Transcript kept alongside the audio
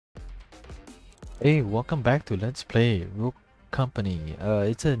Hey, welcome back to Let's Play Rogue Company.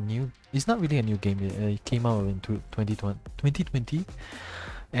 It's not really a new game. It came out in 2020,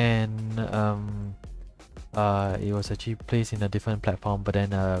 and it was actually placed in a different platform. But then,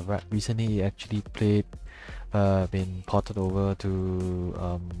 recently, it actually been ported over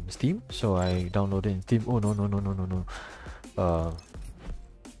to Steam. So I downloaded in Steam. Oh no no no no no no. Uh,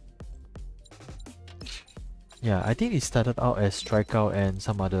 Yeah, I think it started out as Strikeout and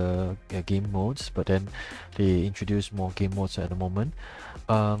some other game modes, but then they introduced more game modes at the moment.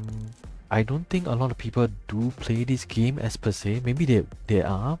 Um, I don't think a lot of people do play this game as per se. Maybe they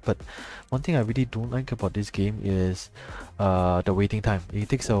are, but one thing I really don't like about this game is the waiting time. It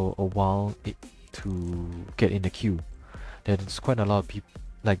takes a while to get in the queue. There's quite a lot of people,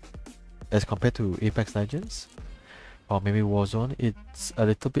 like as compared to Apex Legends or maybe Warzone, it's a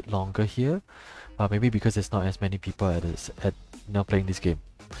little bit longer here. Maybe because there's not as many people at playing this game.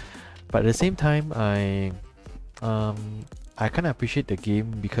 But at the same time, I kind of appreciate the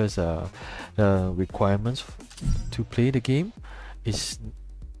game because the requirements to play the game is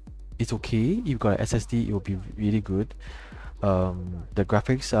it's okay. If you've got an SSD, it will be really good. The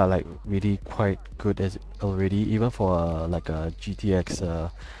graphics are like really quite good as already, even for like a GTX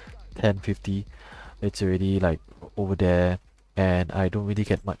 1050. It's already like over there, and I don't really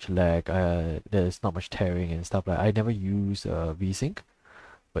get much lag. There's not much tearing and stuff. Like I never use VSync,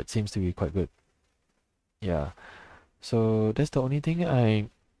 but it seems to be quite good. Yeah, so that's the only thing I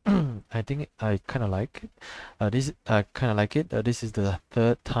think I kind of like it. This I kind of like it. This is the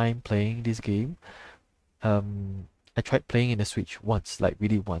third time playing this game. I tried playing in the Switch once, like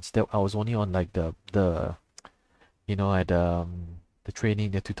really once. That I was only on like the at the training,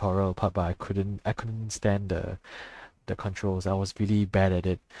 the tutorial part, but I couldn't stand the controls. I was really bad at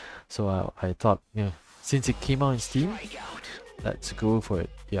it. So I thought, since it came out in Steam, let's go for it.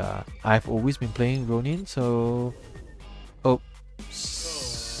 Yeah, I've always been playing Ronin, so oh,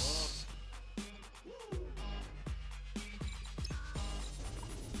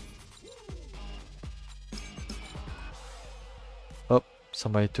 oh,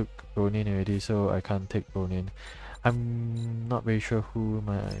 somebody took Ronin already, so I can't take Ronin. I'm not very sure who am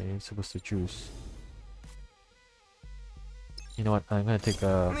I supposed to choose. You know what? I'm gonna take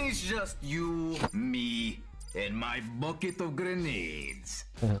It's just you, me, and my bucket of grenades.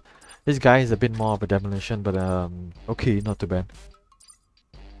 this guy is a bit more of a demolition, but okay, not too bad.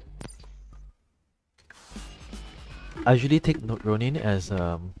 I usually take Ronin as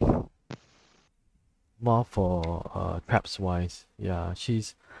more for traps wise. Yeah,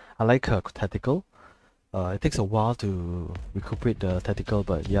 I like her tactical. It takes a while to recuperate the tactical,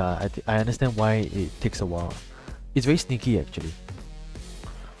 but yeah, I understand why it takes a while. It's very sneaky actually.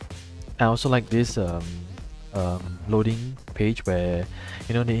 I also like this loading page where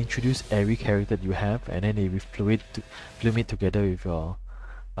they introduce every character that you have, and then they film it together with your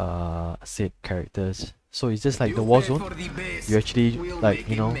set characters. So it's just like the Warzone. You actually like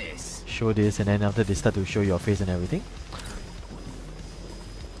show this, and then after they start to show your face and everything.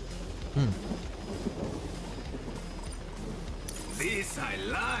 This I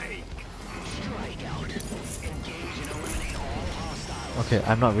like. Okay,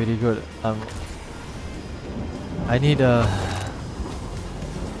 I'm not really good. I need a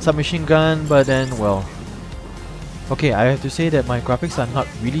submachine gun, but then well. Okay, I have to say that my graphics are not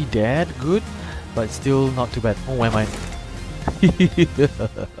really that good, but still not too bad. Oh, where am I?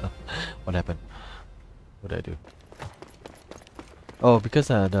 What happened? What did I do? Oh, because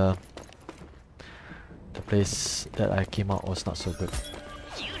the place that I came out was not so good.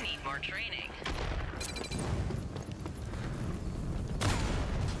 You need more training.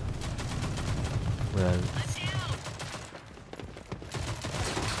 Well,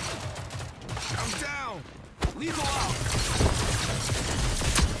 I'm down. Lethal out.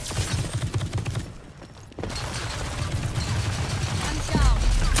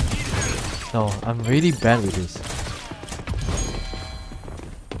 no, I'm really bad with this.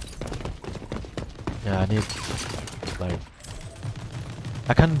 Yeah, I need like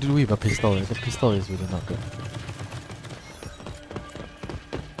I can't do it with a pistol. The pistol is really not good.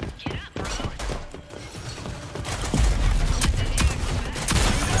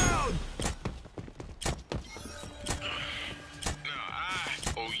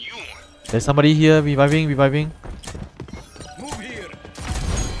 There's somebody here reviving. Move here.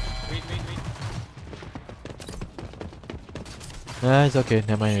 Wait. Yeah, it's okay.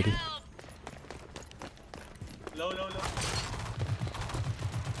 Never mind already. Low.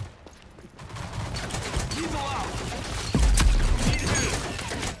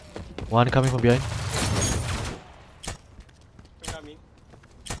 One coming from behind.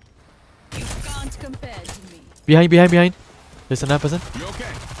 Gone can't compare to me. Behind. There's another person. You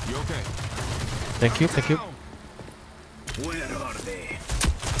okay? You okay? Thank you. Where are they?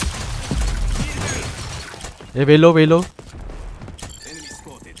 They're very low. Enemy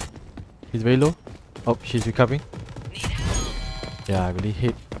spotted. He's very low. Oh, she's recovering. Yeah, I really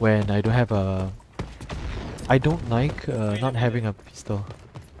hate when I don't have a... I don't like not having a pistol.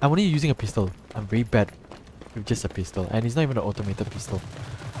 I'm only using a pistol. I'm very bad with just a pistol. And it's not even an automated pistol.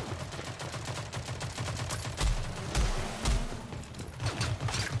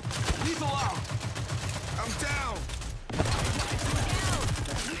 Lethal out. I'm down.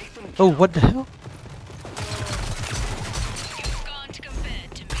 Oh, what the hell? You can't compare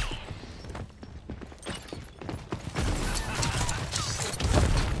to me.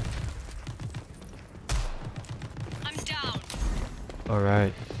 I'm down.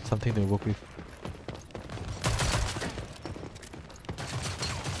 Alright, something to work with.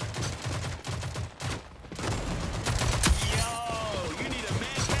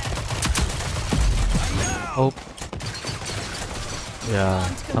 Oh. Yeah,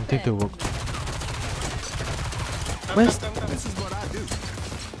 something to work. Where's... This is what I do.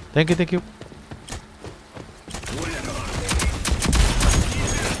 Thank you.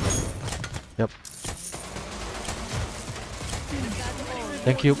 Yep.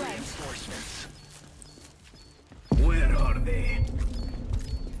 Thank you. Where are they?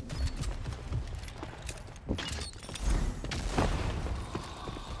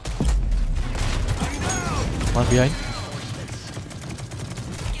 One behind.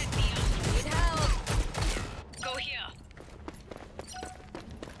 Need help. Go here.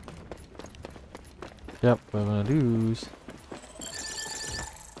 Yep, we're gonna lose.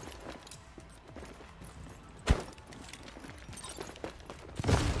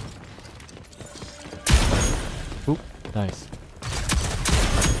 Oop, nice.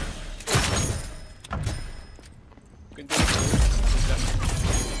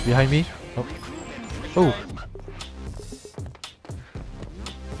 Behind me. Oh. Oh.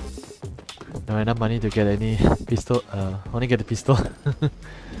 No enough money to get any pistol. Only get the pistol.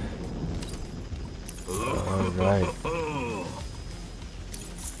 Alright.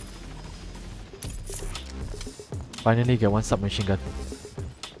 Finally get one submachine gun.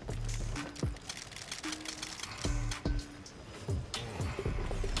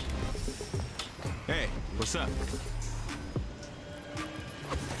 Hey, what's up?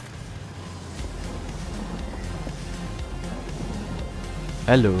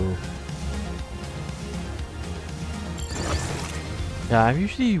 Hello. Yeah, I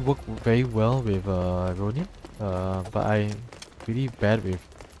usually work very well with Ronin, but I'm really bad with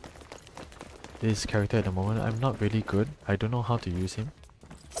this character at the moment. I'm not really good. I don't know how to use him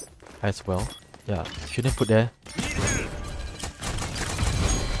as well. Yeah, shouldn't put there.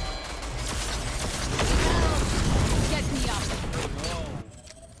 Get me up.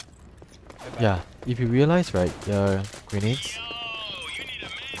 Yeah, if you realize, right, the grenades.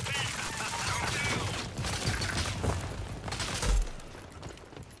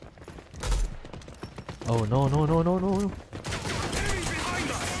 Oh no. A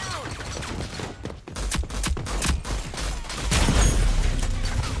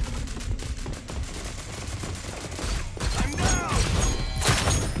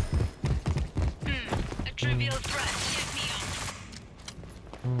trivial threat. Get me up.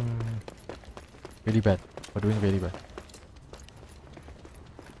 Really bad. We're doing really bad.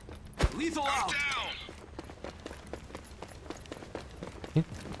 Lethal out.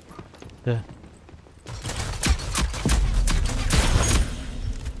 There.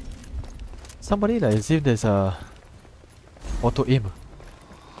 Somebody like as if there's a auto aim.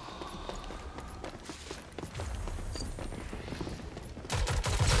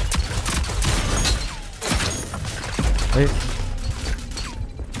 Hey.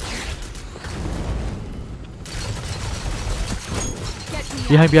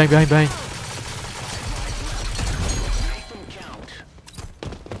 Get me up. Behind.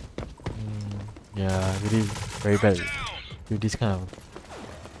 Yeah, really very bad with this kind of.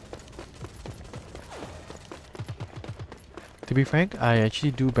 To be frank, I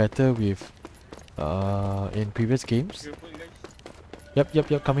actually do better with in previous games.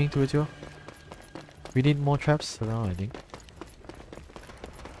 Yep, coming towards you. We need more traps around, I think.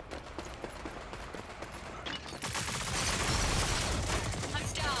 I'm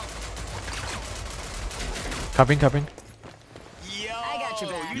down. Covering. I got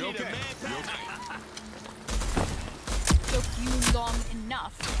your back. You okay? Took you long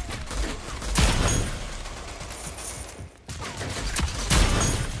enough.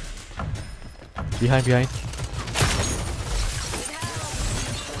 Behind.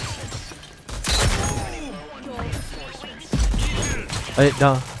 Hey,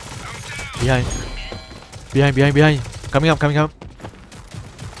 down. Behind. Behind. Coming up. I'm down.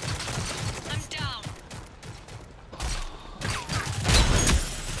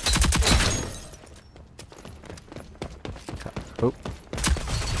 Oh.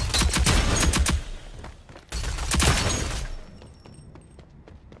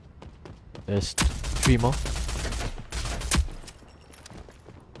 There's 3 more.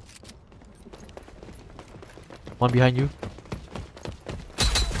 One behind you.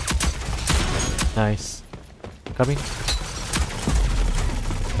 Nice. Coming.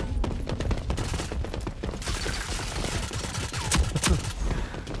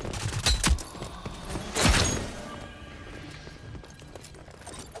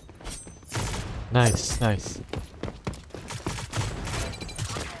 Nice.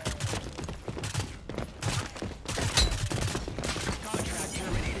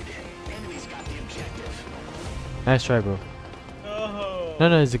 Nice try, bro.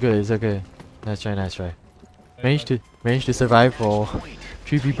 No, it's okay. Nice try. Managed to survive for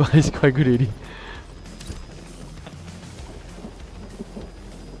 3 people is quite good already.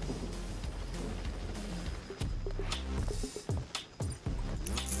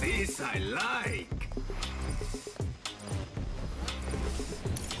 This I like.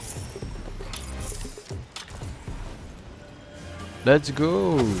 Let's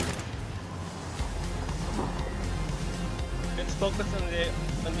go. Let's focus on the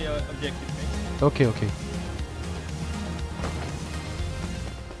objective. Right? Okay.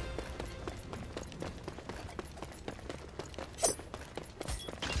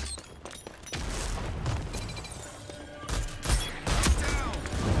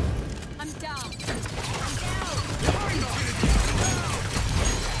 I'm down.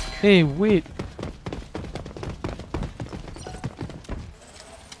 Hey, wait.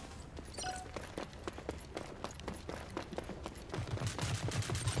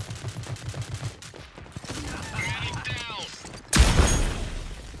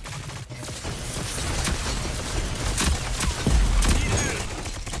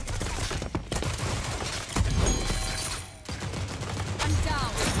 I'm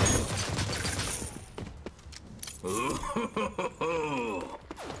down.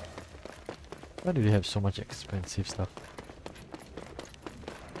 Why do they have so much expensive stuff?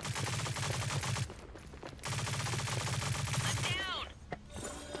 I'm down.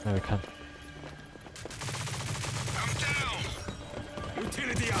 No, I can't. I'm down.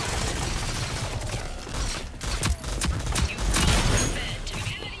 Utility out. You got the bed.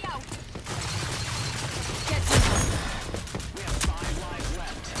 Utility out. Get me. We have 5 lives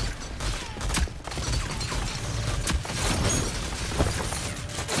left.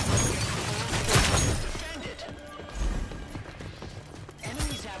 Defend it.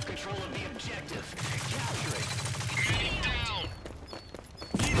 Enemies have control of the objective. Capture it. Down.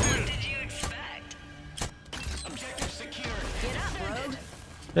 What did you expect? Objective secured. Get up, rogue.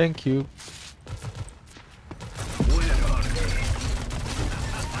 Thank you.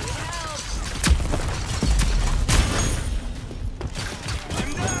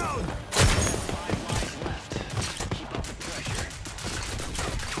 I'm down. 5 lives left. Keep up the pressure.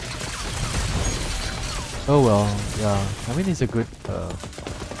 Oh well, yeah. I mean, it's a good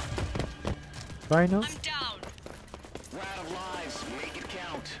try now. I'm down. We're out of lives. Make it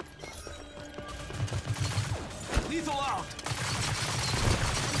count. Lethal out.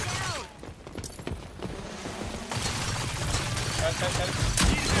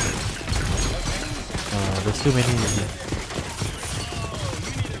 There's too many.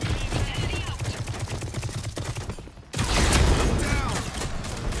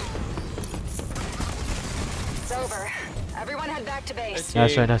 It's over. Everyone head back to base.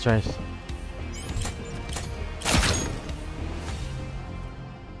 That's right.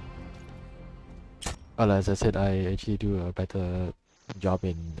 Well, as I said, I actually do a better job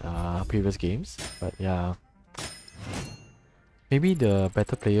in previous games, but yeah. Maybe the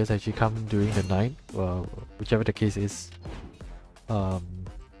better players actually come during the night, whichever the case is.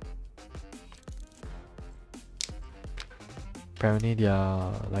 Apparently they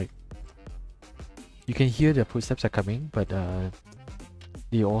are like, you can hear their footsteps are coming, but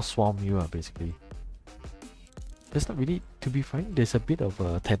they all swarm you basically. That's not really, to be frank, there's a bit of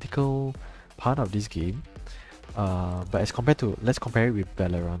a tactical part of this game. But as compared to, let's compare it with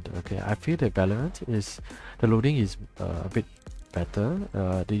Valorant. Okay, I feel that Valorant is, the loading is a bit better.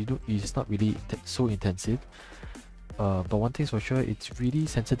 It's not really so intensive. But one thing's for sure, it's really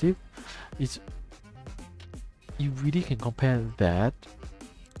sensitive. You really can compare that,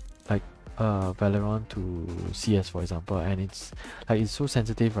 like Valorant to CS for example, and it's so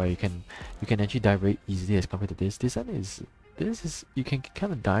sensitive, right? You can actually die very easily as compared to this. This one is this is you can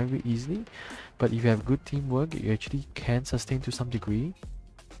kind of die very easily, but if you have good teamwork, you actually can sustain to some degree.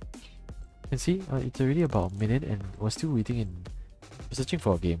 You can see it's already about a minute, and we're still waiting and searching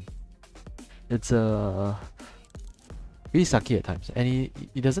for a game. It's really sucky at times, and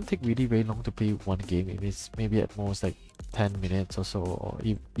it doesn't take really very long to play one game. It is maybe at most like 10 minutes or so, or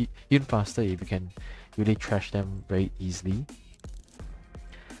even faster if you can really trash them very easily.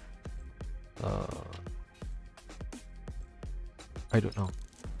 I don't know.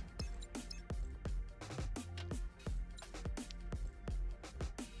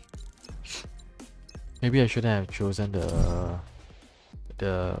 Maybe I shouldn't have chosen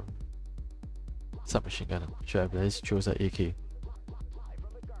the submachine gun. Should have just chose the AK.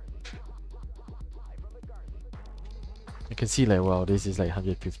 You can see like, wow, this is like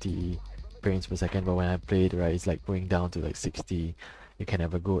 150 frames per second, but when I played, right, it's like going down to like 60. You can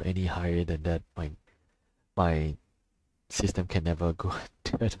never go any higher than that. My system can never go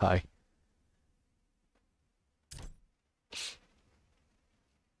that high.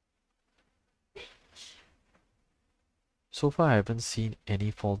 So far, I haven't seen any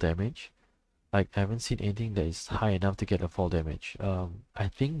fall damage. Like, I haven't seen anything that is high enough to get a fall damage. I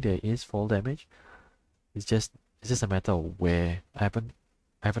think there is fall damage. It's just a matter of where. I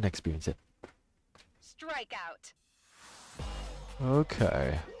haven't experienced it. Strikeout.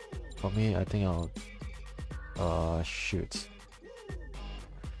 Okay. For me, I think I'll shoot.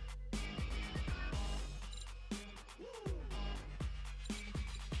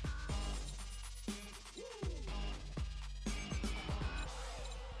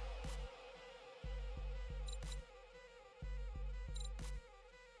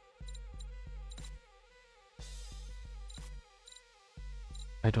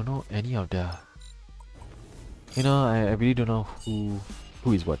 I don't know any of the. You know, I really don't know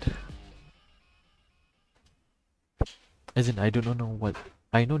who is what. As in, I do not know what.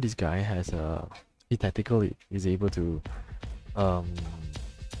 I know this guy has a. He tactically is able to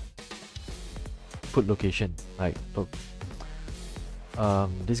put location. Like, look.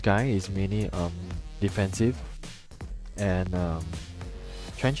 This guy is mainly defensive, and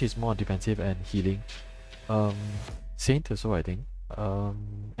Trench is more defensive and healing. Saint also, I think.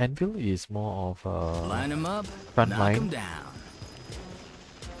 Anvil is more of Line 'em up, front knock line. 'em down.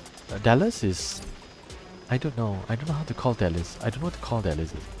 Dallas is. I don't know. I don't know how to call Dallas. I don't know what to call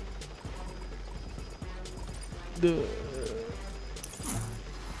Dallas. The.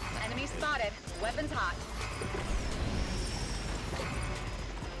 Enemy spotted. Weapons hot.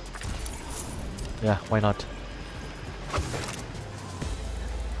 Yeah, why not?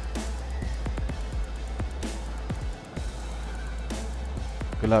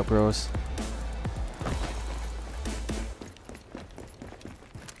 Good luck, bros.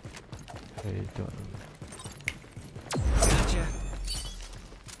 Okay, don't. Gotcha.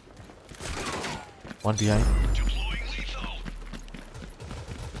 One behind.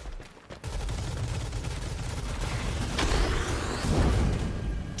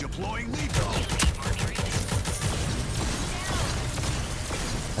 Deploying lethal.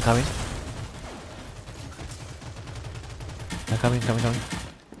 I'm coming. I'm coming. Come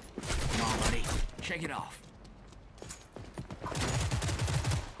on, buddy. Shake it off.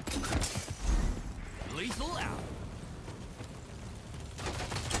 Lethal out.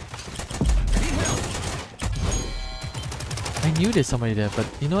 I knew there's somebody there, but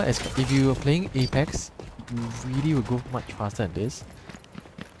you know, if you were playing Apex, you really would go much faster than this.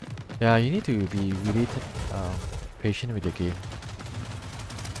 Yeah, you need to be really patient with the game.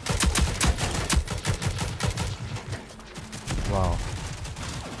 Wow.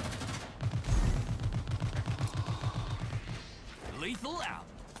 Lethal out.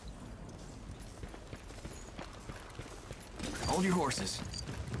 Hold your horses.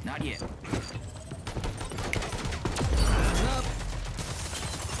 Not yet. Eyes up.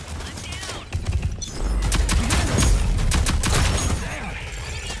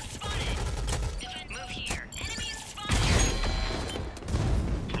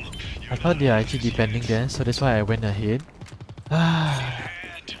 I thought they are actually defending there, so that's why I went ahead.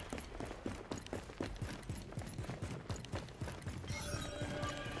 Objective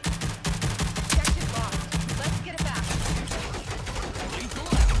lost. Let's get it back.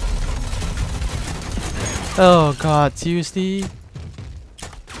 Oh god, seriously?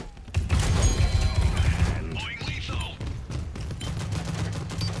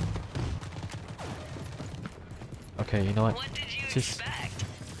 Okay, you know what? What did you Just- expect?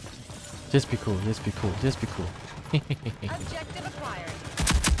 Just be cool, just be cool, just be cool. Objective acquired.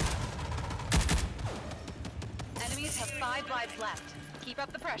 Enemies have 5 lives left. Keep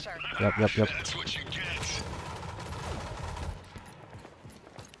up the pressure. Yep. That's what you get.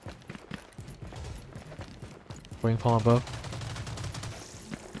 Going from above.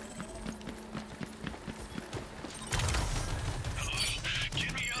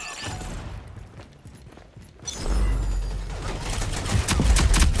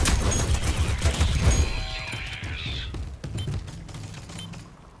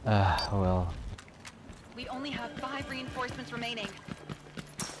 Ah, well. We only have 5 reinforcements remaining.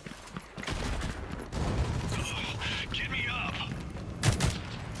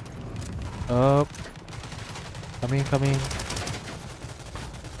 Up. Coming.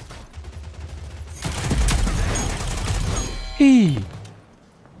 Hey.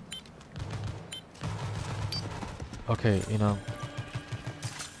 Okay, you know.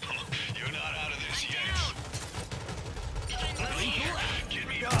 You're not out of this yet. Get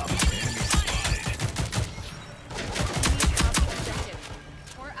me up. Enemy spotted. We have the objective.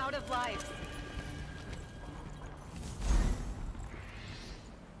 We're out of lives.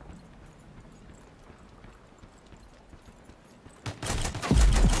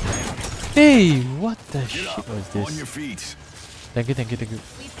 Hey, what the shit Get up. was On this? your feet. Thank you. We've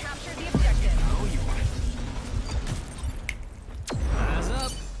captured the objective.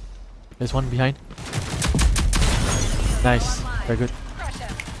 There's one behind. Nice. Very good. Crush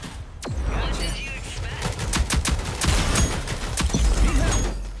him. What did you expect?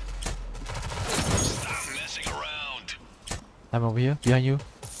 Stop messing around. I'm over here. Behind you.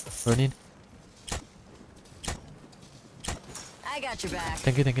 Run in. I got your back.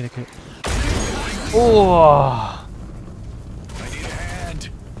 Thank you. Oh! I need a hand.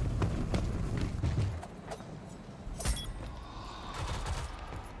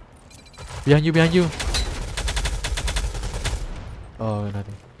 Behind you. Oh,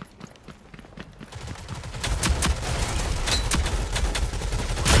 nothing.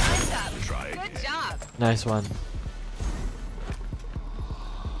 Eyes up. Try again. Good job. Nice one.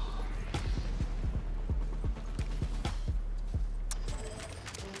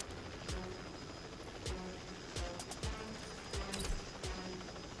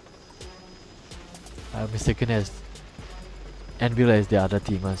 I mistaken as Anvil as the other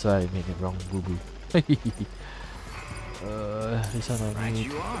team, so I made it wrong. Boo boo. This one I Right need.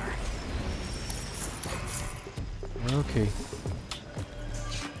 you are. Okay.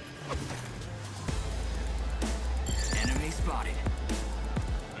 Enemy spotted.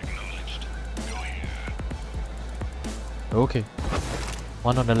 Acknowledged. Go here. Okay.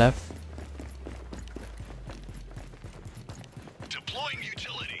 One on the left. Deploying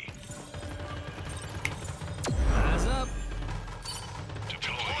utility. Eyes up.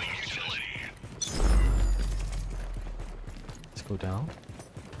 Deploying utility. Let's go down.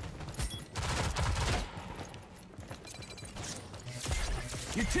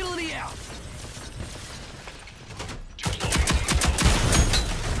 Utility out.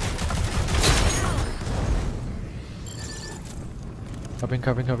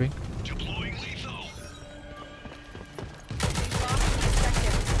 Covering. Deploying lethal. We've lost the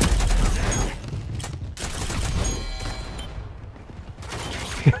objective.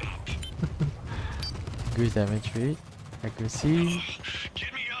 Increase damage rate. Accuracy.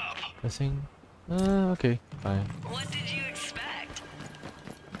 Get me up. Pressing. Okay. Fine. What did you expect?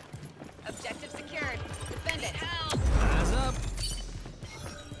 Objective secured. Defend it. Help! Eyes up.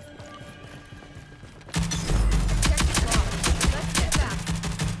 Objective lost. Let's get back.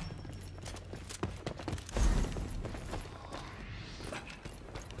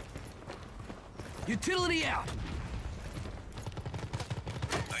 Utility out.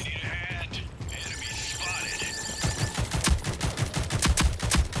 I need a hand. Enemy spotted.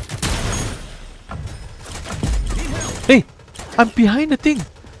 Hey! I'm behind the thing!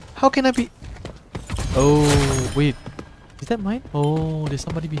 How can I be... Oh, wait. Is that mine? Oh, there's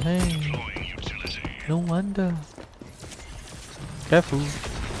somebody behind. Deploying utility. No wonder. Careful.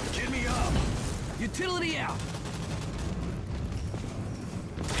 Get me up. Utility out.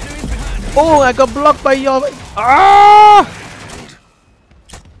 Oh, I got blocked by your... Ah!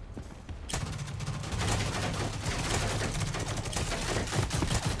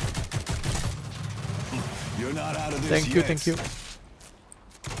 You're not out of this Thank you.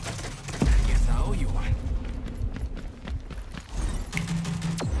 Guess I owe you one.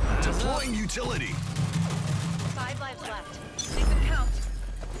 Deploying utility. 5 lives left. Make them count.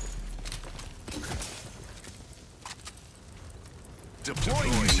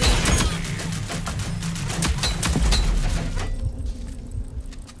 Deploying utility.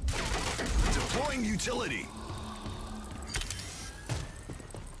 Deploying utility.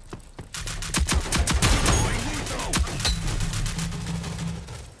 Deploying lethal.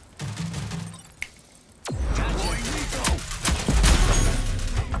 Deploying lethal.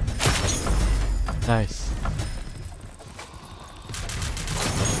 Nice.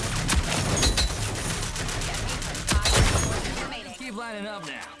 lining up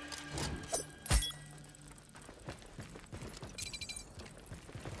now.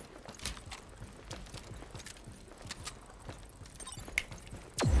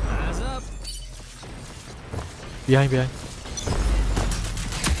 Eyes up. Behind.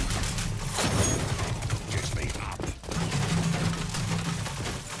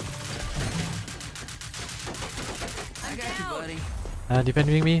 I got you, buddy.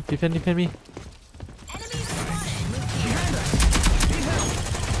 Defending me. Defend me. Enemies spotted. Behind us. Need help.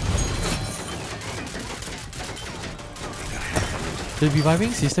 The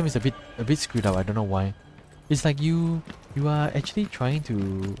reviving system is a bit screwed up. I don't know why. It's like you are actually trying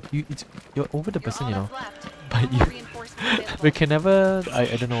to you're over the You're person, all you know, that's left. but No more you reinforcements available. we can never. I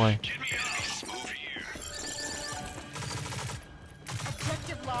don't know why.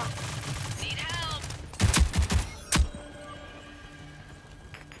 Objective lost. Need help.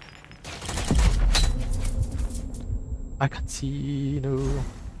 I can't see. No.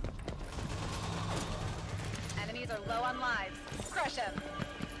 Enemies are low on lives. Crush them.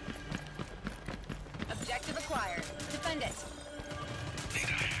 Objective acquired. Defend it.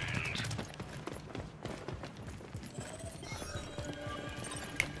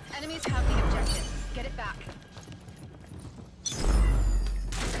 Enemies have the objective. Get it back.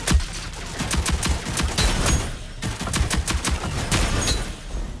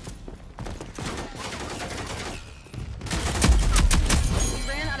 We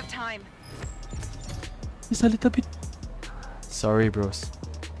ran out of time. It's a little bit. Sorry, bros.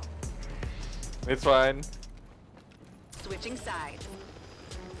 It's fine. Switching sides.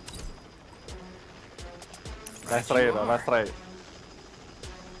 Nice try though, nice try.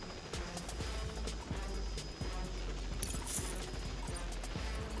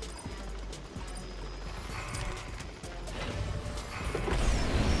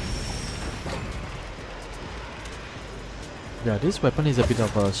 Yeah, this weapon is a bit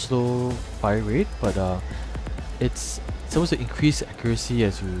of a slow fire rate, but it's supposed to increase accuracy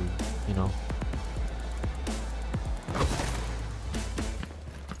as you know.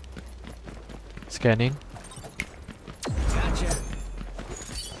 Scanning. Gotcha.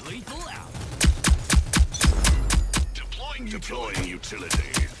 Lethal out. Deploying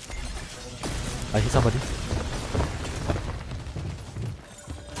utility. I hit somebody.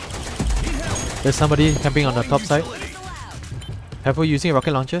 There's somebody camping on the top side. Careful using a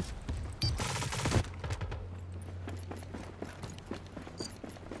rocket launcher.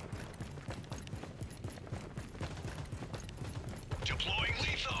 Deploying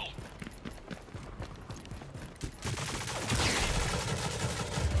lethal.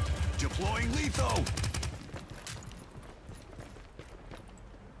 Deploying lethal.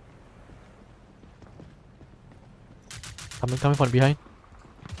 Coming from behind.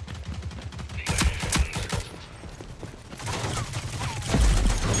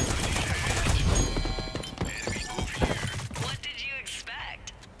 What did you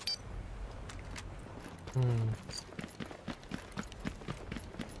expect?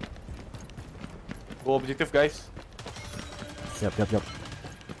 Go objective, guys. Yep.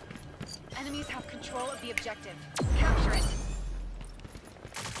 Enemies have control of the objective. Capture it.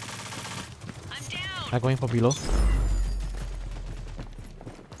 I'm down. I'm going for below.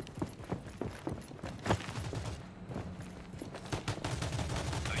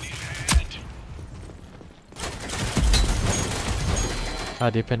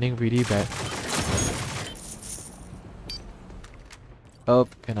 Defending really bad. Oh,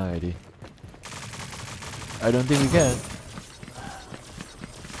 can I already? I don't think we can.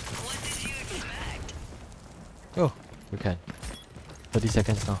 What did you expect? Oh, we can. 30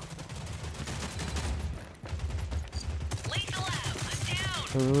 seconds now. Lethal out.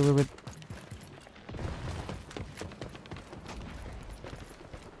 I'm down. Wait.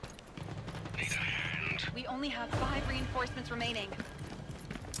 We only have 5 reinforcements remaining.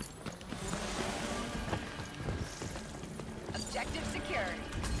 Objective secured.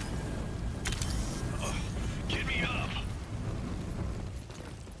 Get me up.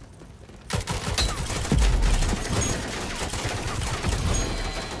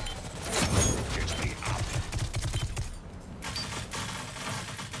 Get me up.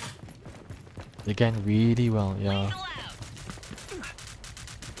 They gang really well, yeah. Lethal out.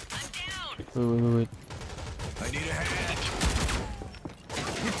 I'm down. Wait. I need a hand.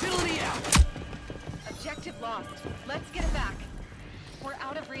 Utility out. Objective lost. Let's get it back. We're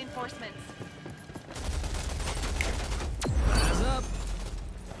out of reinforcements. Eyes up.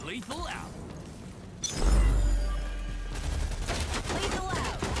 Lethal out. Lethal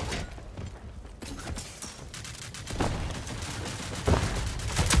out.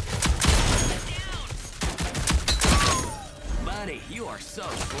 Buddy, you You are so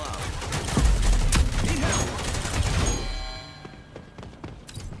slow. Need help.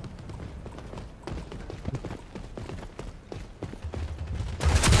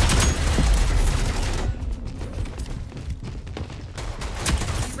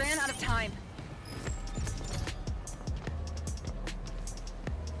 We ran out of time.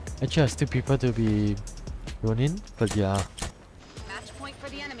 Actually, I still prefer to be Ronin, but yeah, Match point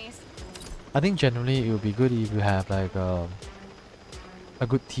for the enemies. I think generally it would be good if you have like a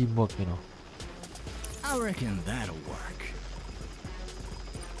good teamwork, you know. I reckon that'll work.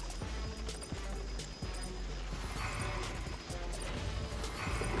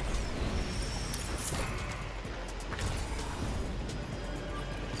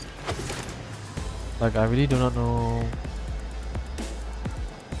 Like I really do not know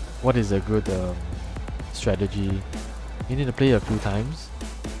what is a good strategy. You need to play a few times.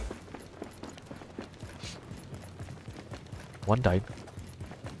 One died.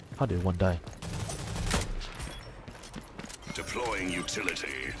 How did one die? Deploying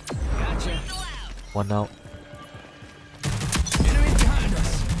utility. Gotcha. One out. Enemy behind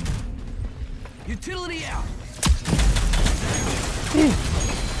us. Utility out. Hey,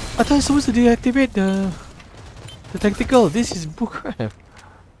 I thought I was supposed to deactivate the tactical. This is bullcrap.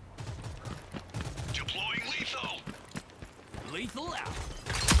 Deploying lethal. Lethal out.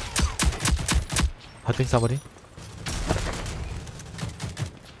 I think somebody.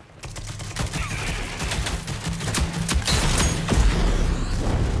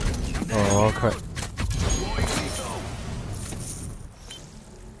 Oh crap. Deploying lethal.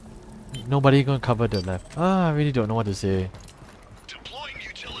 Nobody gonna cover the left. Ah, I really don't know what to say. Deploying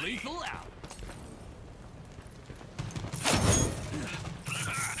utility. Lethal out.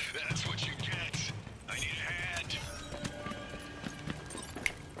 That's what you get. I need a hand.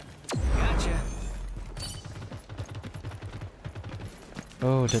 Gotcha.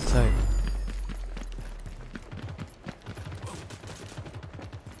 Oh, that side.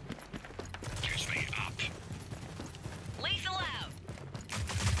 Catch me up. Lethal out.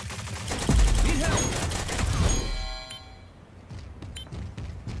 Need help.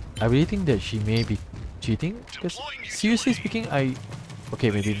 I really think that she may be cheating. Because seriously speaking, okay,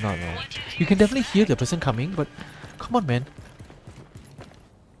 maybe not. No. You can definitely hear the person coming, but come on, man.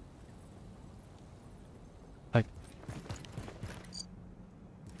 Like,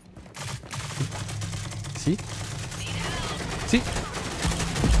 see, see.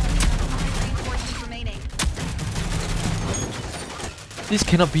 Reinforcements remaining. This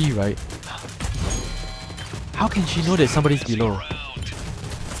cannot be right. How can she know that somebody's below? Around.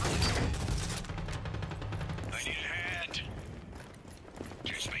 I need a hand.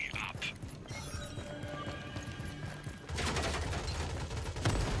 Catch me up.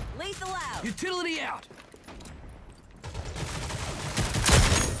 Lethal out. Utility out.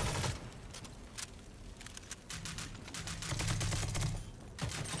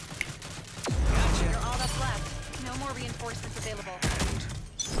 You're all that's left. No more reinforcements available.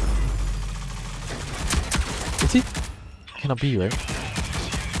 Is it? Cannot be right.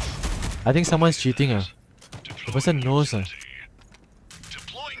 I think someone's cheating. The person knows.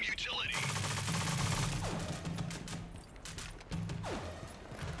 Deploying utility.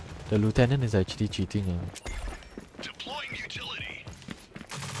 The lieutenant is actually cheating. Deploying utility.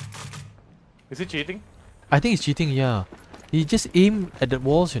 Is he cheating? I think he's cheating. Yeah, he just aim at the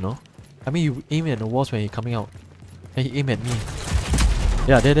walls. You know. I mean, you aim at the walls when he's coming out, and he aim at me.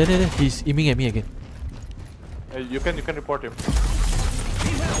 Yeah, there. He's aiming at me again. You can report him.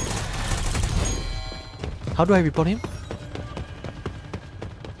 Need help. How do I report him?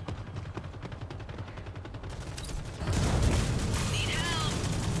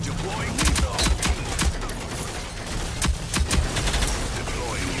 Deploying lethal.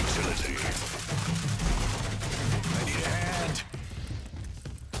 Deploying utility. I need a hand.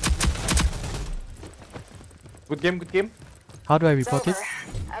 Good game, good game. How do I report it?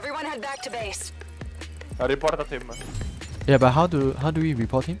 Everyone head back to base. I reported him. Yeah, but how do we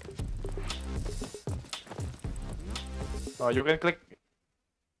report him? You can click.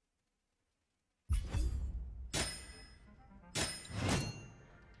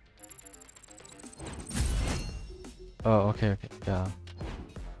 Oh, okay, yeah.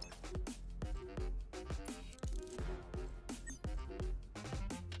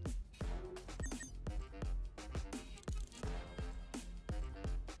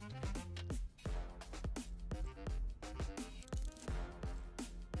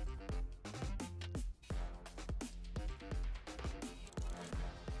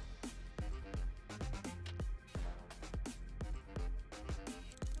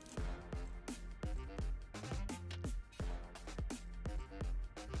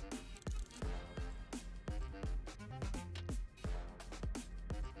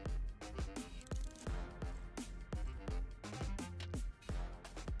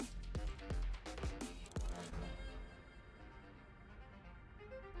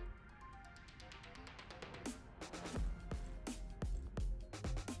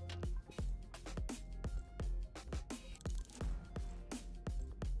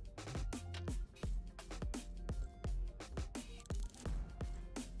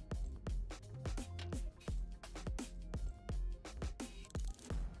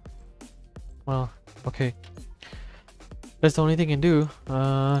 Well, okay. That's the only thing I can do.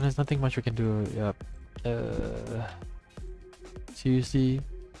 There's nothing much we can do. Yep. Seriously.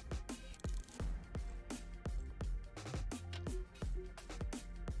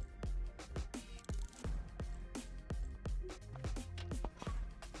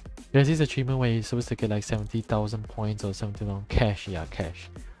 There's this achievement where you're supposed to get like 70,000 points or something on cash. Yeah, cash.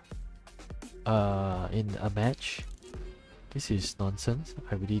 In a match. This is nonsense.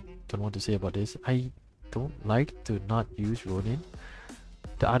 I really don't want to say about this. I don't like to not use Ronin.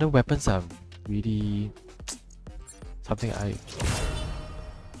 The other weapons are really something I...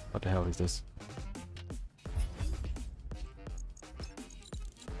 What the hell is this?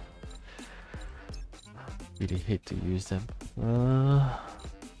 Really hate to use them.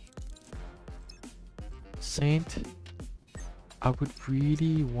 Saint. I would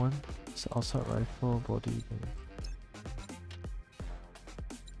really want assault rifle body.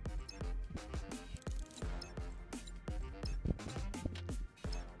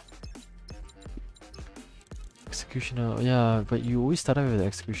 Executioner, yeah, but you always start out with the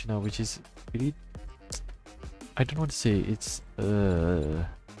executioner, which is really, I don't know what to say. It's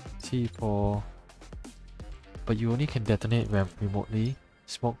C4, but you only can detonate remotely.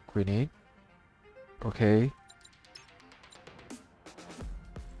 Smoke grenade. Okay.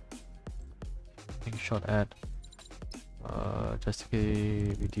 Being shot at. Just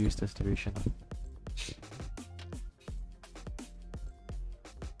to reduce the duration.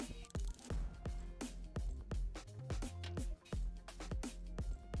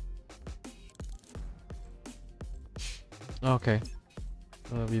 Okay.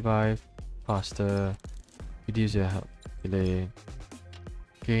 Revive faster. Reduce your health delay.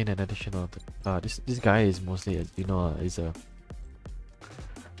 Gain an additional. This guy is mostly, as you know, is a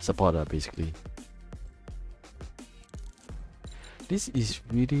supporter basically. This is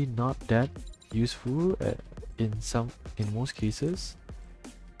really not that useful in most cases.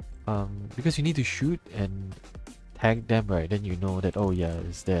 Because you need to shoot and tag them, right? Then you know that, oh yeah,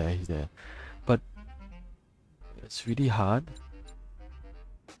 he's there. But it's really hard.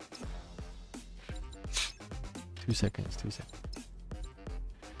 2 seconds.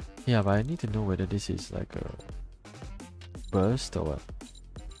 Yeah, but I need to know whether this is like a burst or what.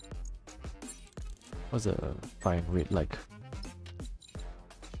 What's the firing rate like?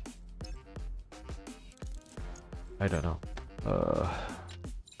 I don't know.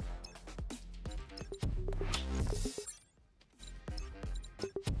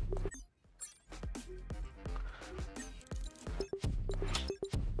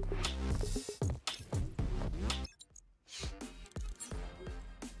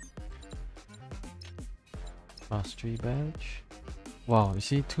 Mastery badge. Wow, you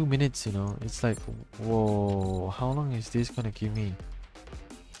see, 2 minutes, you know, it's like, whoa, how long is this gonna give me?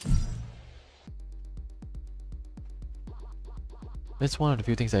 That's one of the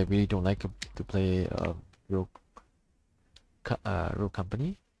few things I really don't like to play Rogue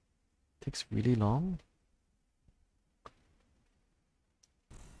Company. Takes really long.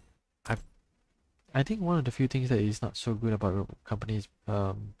 I think one of the few things that is not so good about Rogue Company is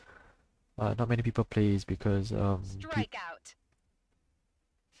not many people play is because Strike out.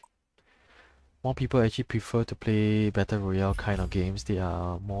 more people actually prefer to play battle royale kind of games. They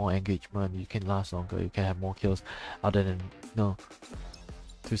are more engagement, you can last longer, you can have more kills other than, no,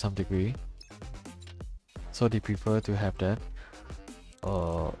 to some degree. So they prefer to have that.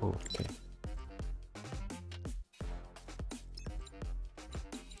 Oh, okay.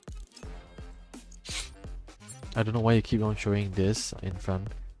 I don't know why you keep on showing this in front.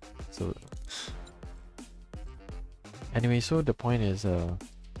 So anyway, so the point is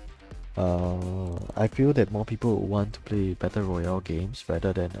I feel that more people want to play battle royale games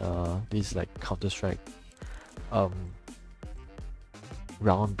rather than these like Counter-Strike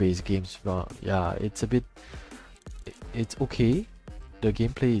round-based games. Yeah, it's a bit, it's okay. The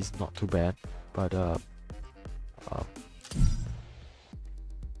gameplay is not too bad, but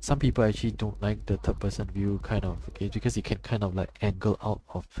some people actually don't like the third-person view kind of game because you can kind of like angle out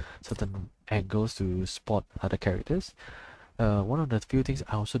of certain angles to spot other characters. One of the few things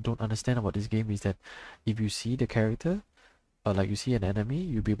I also don't understand about this game is that if you see the character, like you see an enemy,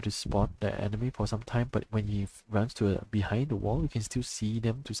 you'll be able to spot the enemy for some time, but when he runs to behind the wall, you can still see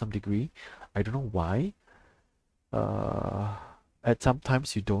them to some degree. I don't know why. At some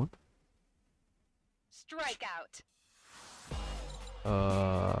times you don't. Strike out.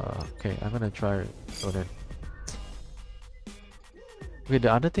 Okay, I'm gonna try Ronin. Okay,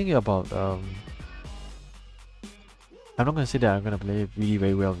 the other thing about I'm not gonna say that I'm gonna play really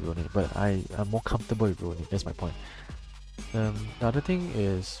very well with Ronin, but I'm more comfortable with Ronin. That's my point. The other thing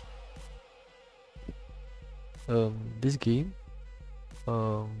is this game,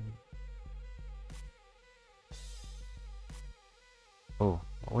 oh,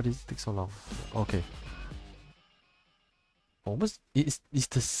 why does it take so long? Okay. Almost, it's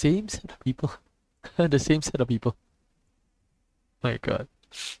the same set of people. The same set of people. My god.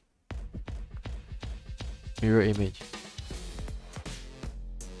 Mirror image.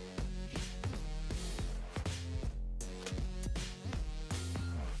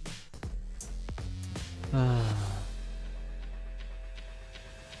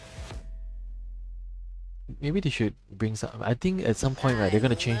 Maybe they should bring some. I think at some point, right, they're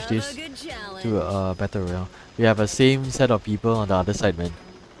gonna change this to a battle royale. We have a same set of people on the other side, man.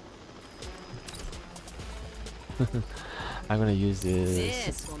 I'm gonna use this.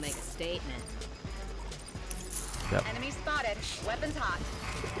 This will make a statement. Yep. Enemy spotted. Weapons hot.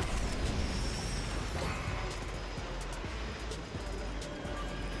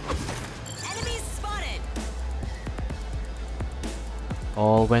 Enemies spotted.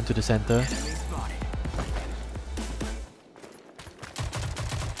 All went to the center. Enemy spotted.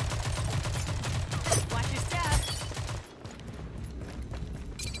 Watch your step.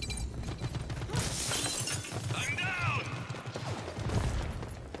 I'm down.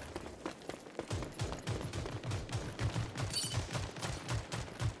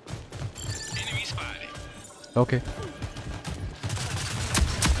 Enemy spotted. Okay.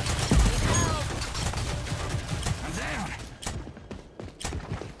 I'm down.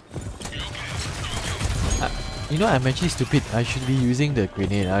 You know, I'm actually stupid. I should be using the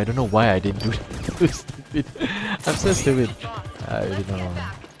grenade. I don't know why I didn't do it. Stupid. I'm so stupid. I don't know.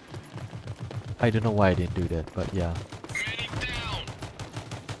 I don't know why I didn't do that, but yeah. Medic down.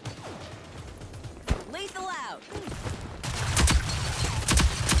 Lethal out.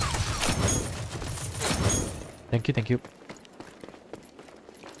 Thank you, thank you.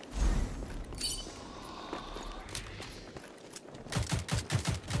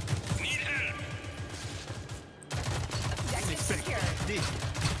 Need help. Objective secure.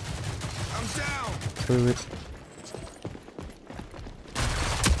 I'm down. Wait, wait.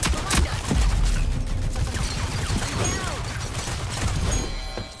 Behind us.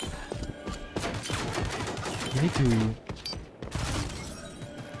 You need to.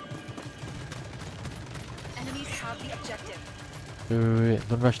 Enemies have the objective. Wait.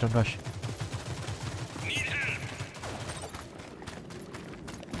 Don't rush, don't rush. Need help.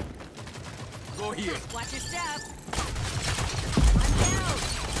 Go here. Watch your step. I'm down.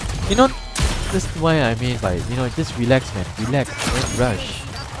 You know, that's why I mean by, you know, just relax, man. Relax, don't rush.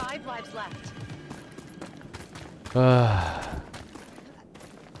 You have 5 lives left.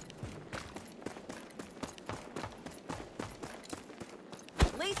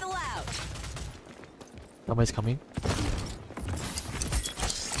 Lethal out. Somebody's coming.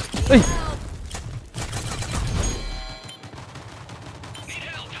 Hey! Help. Need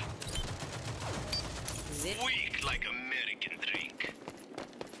help. Zip. Weak like American drink.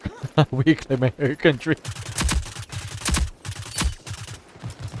 Weak American drink.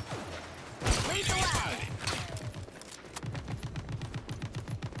 Lethal out.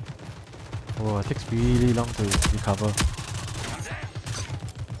 Oh, it takes really long to recover.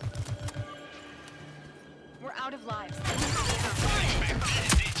 We're out of lives.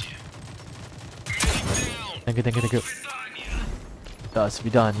 Thank you, thank you, thank you. До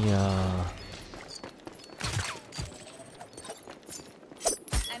свидания.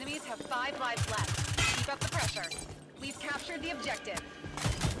 Enemies have 5 lives left. Keep up the pressure. We've captured the objective.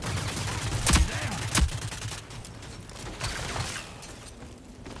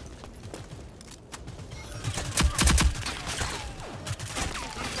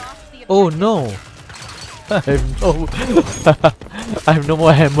 We've lost the Oh objective. no! I have no I have no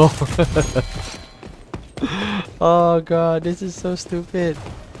more ammo. Oh god, this is so stupid.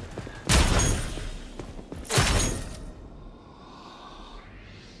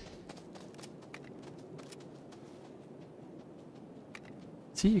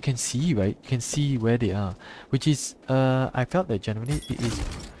 See, you can see, right? You can see where they are, which is I felt that generally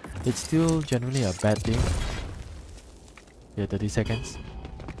it's still generally a bad thing. Yeah, 30 seconds.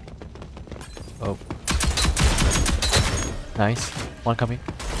 Oh. Nice. One coming.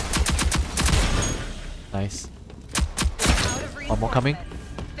 Nice. Out of One more coming.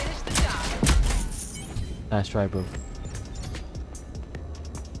 reinforcements. Finish the job. Nice try, bro.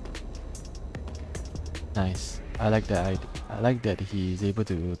 Nice. I like that. I like that he's able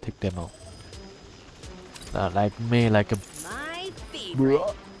to take them out. Like me, like a My favorite.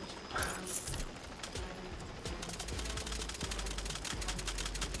 bro.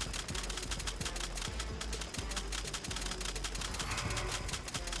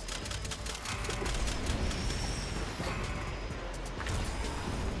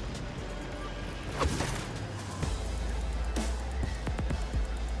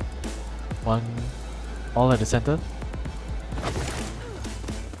 One, all at the center.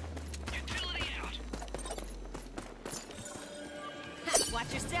 Utility out.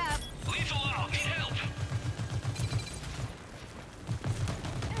 Watch your step. Lethal out. Need help.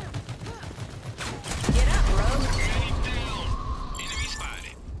 Get up, rogue. Enemy down. Enemy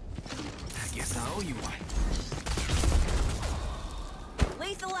spotted. I guess I owe you one.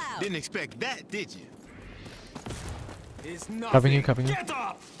 Lethal out. Didn't expect that, did you? It's nothing. Covering you, covering you. Get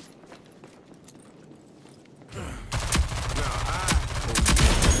up!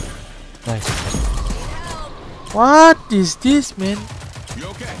 Nice. What is this, man? You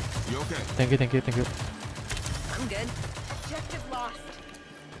okay? You okay? Thank you, thank you, thank you. I'm good. Objective lost.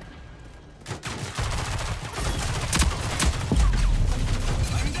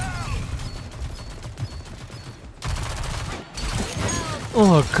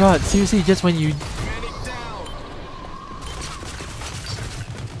 Oh god, seriously, just when you... Medic down.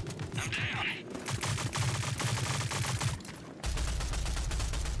 I'm down.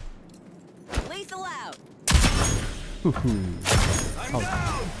 Lethal out.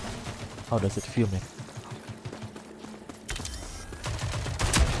 How does it feel, man?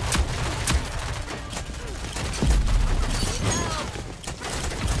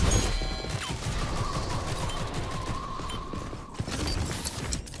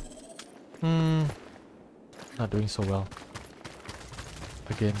 Not doing so well.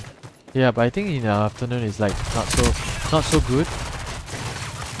 Again. Yeah, but I think in the afternoon it's like not so good.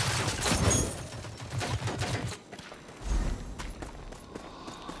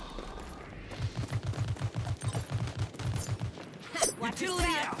 Watch your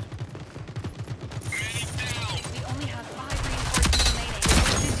Utility step. out. Medic down. We only have 5 reinforcements remaining.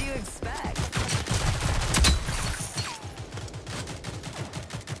 What did you expect?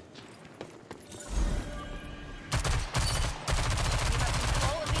 We have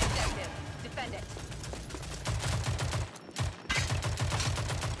control of the objective. Defend it.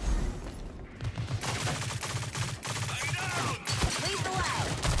 I'm down. Lethal out.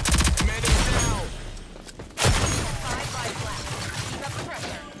 Medic down. 5 lives left. Keep up the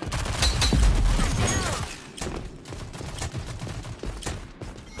pressure.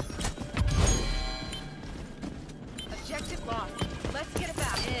 Objective lost. Let's get it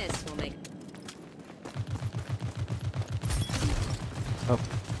back. This will make. Oh,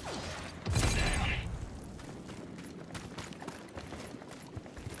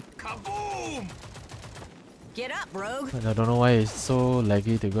 Kaboom! Get up, rogue. and I don't know why it's so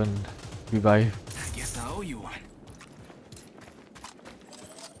laggy to go and revive. I guess I owe you one.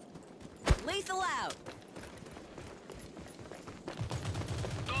 Lethal out.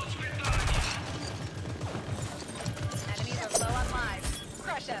 Those with dodge. Enemies are low on lives.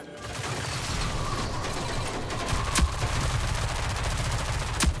 Crush them.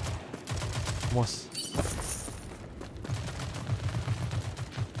 Almost.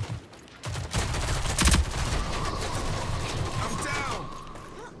 I'm down.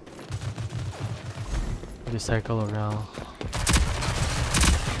 Just cycle around.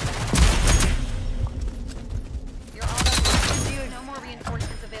 You're almost done. Dude, no more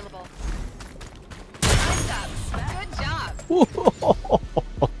reinforcements available. Nice job. Good job.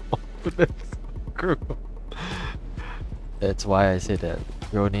 That's cruel. That's why I said that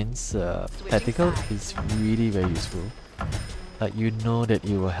Ronin's tactical is really very useful. Like you know that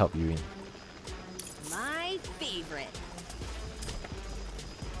it will help you in. My favorite.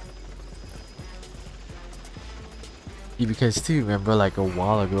 If you can still remember, like a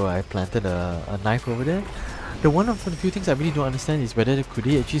while ago, I planted a knife over there. The one of the few things I really don't understand is whether could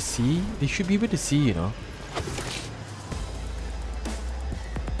they actually see? They should be able to see, you know.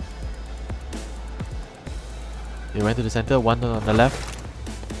 They went to the center, one on the left.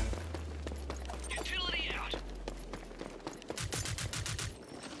 Utility out.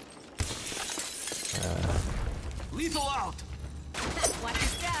 Lethal out. Watch your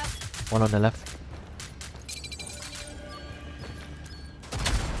step. One on the left.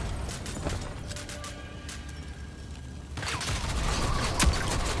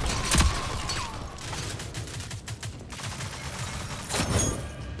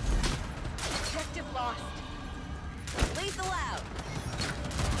 Objective lost. Lethal out.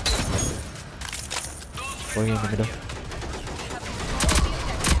 Going in the middle. We have control of the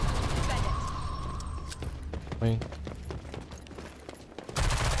objective. Defend it. Going.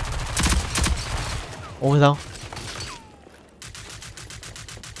 Almost down.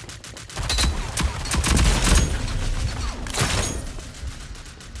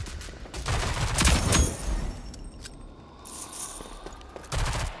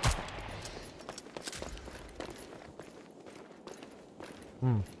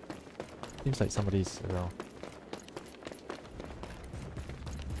 Seems like somebody's around.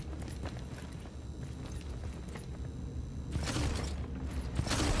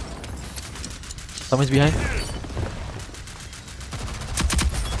 Someone's behind.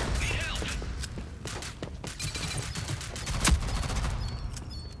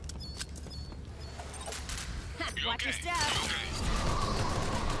 Watch your step.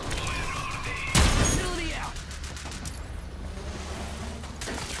 Utility out.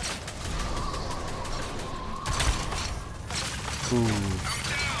 Ooh.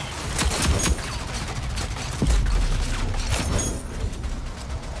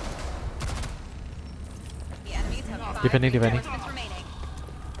 The enemies have 5 Defending. reinforcements remaining.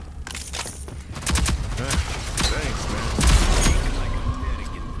 Thanks, man. Like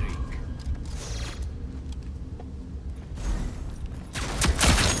American drink.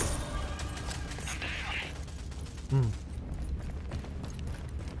 Hmm.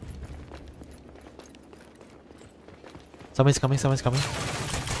 Someone's coming.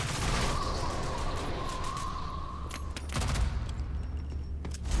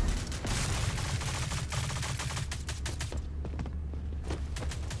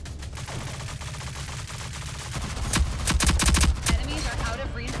 Enemies are out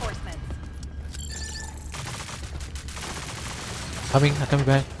of reinforcements. Coming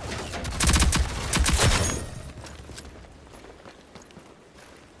back.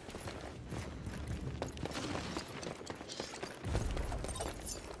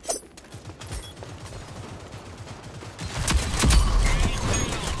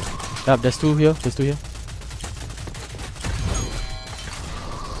 Yep, there's two here.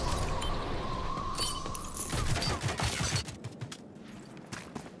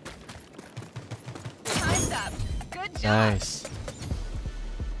 Time's up. Good job. Nice.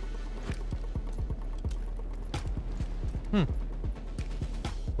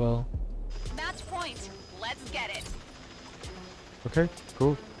 Well, Match point. Let's get it. okay,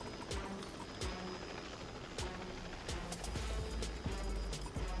 cool.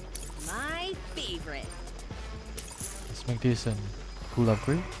 My favorite. Let's make this an cool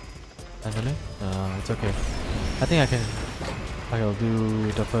upgrade. Actually, it's okay. I think I'll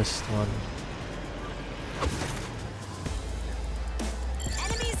do the first one.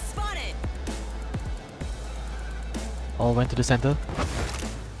 Enemies spotted. All went to the center.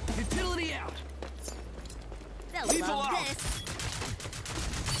 Utility out. They'll Lethal love out. this.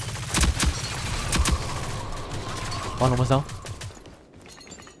 One almost down.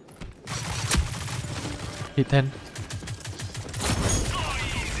 Hit 10.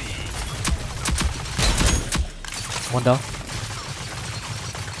 One down.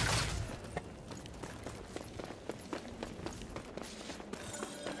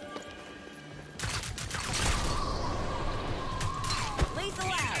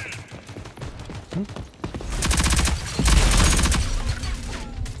 Lethal out.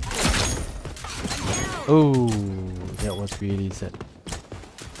 Oh, that was really sad.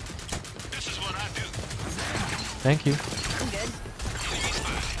 This is what I do. Thank you. I'm good.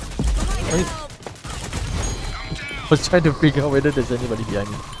 Wait. Help. I was trying to figure out whether there's anybody behind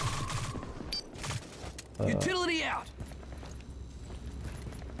me. Utility out.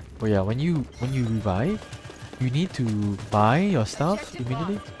 Oh yeah, when you revive, you need to buy your stuff Objective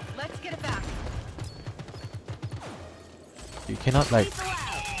immediately. lost. Let's get it back. You cannot like Lethal out.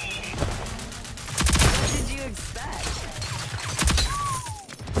 What did you expect?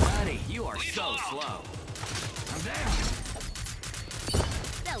 Buddy, you are so slow. I'm down.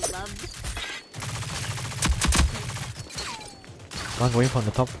 They'll love this. one going from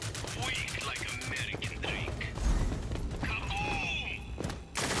the top. Weak like American drink. Kaboom!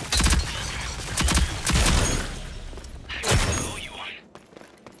 Oh, you want?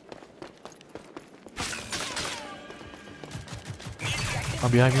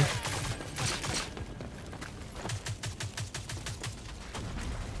 One behind me.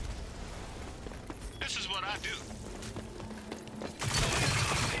 This is what I do.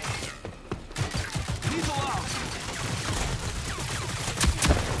 Lethal out.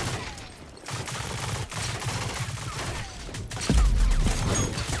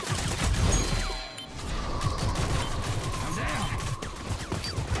 I'm down.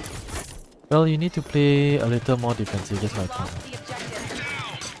 Well, you need to play a little more defensive, just like Lost the objective.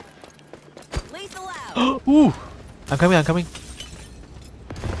 Lethal out. Ooh! I'm coming.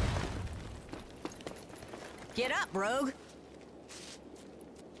 Get up, rogue.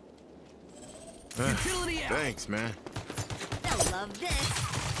 Utility out. Thanks, man. They'll love this.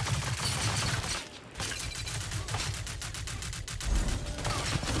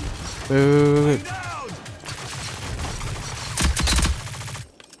 Wait. Down.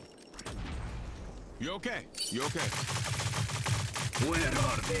 You okay? You okay? Where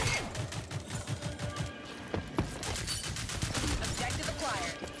are they? Objective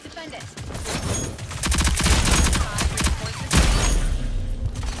acquired. Defend it.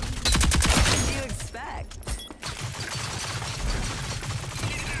 What did you expect?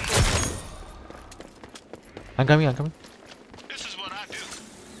 I'm coming, I'm coming. This is what I do.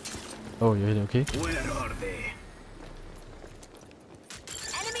 Oh, you're okay? Where are they?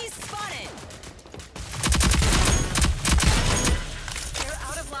 Enemies spotted. They're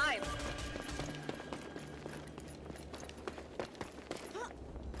out of lives.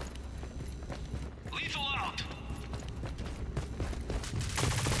 Lethal out.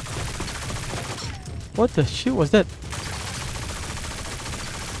 What the shit was that?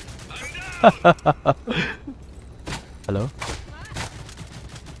 Hello?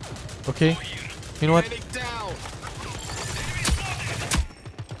 Okay. You know what? Medic down.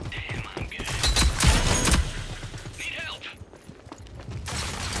 Damn, I'm good. Need help.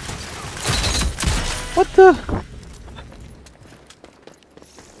 What the?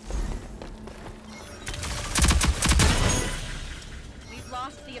 We've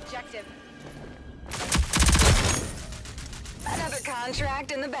lost the objective. Another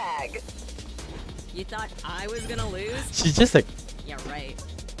contract in the bag. You thought I was gonna lose? She's just like, Yeah, right.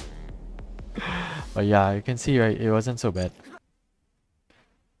 oh yeah, you can see, right? It wasn't so bad.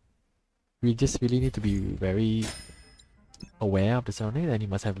 We just really need to be very aware of the surrounding, and you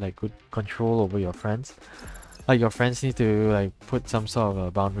must have like good control over your friends. Like your friends need to like put some sort of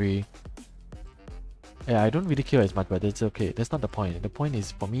a boundary. Yeah, I don't really kill as much, but it's okay. That's not the point. The point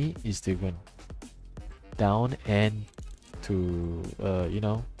is for me is to go down and to you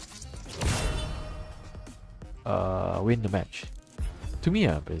know, win the match. To me,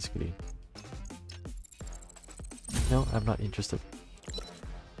 basically. No, I'm not interested.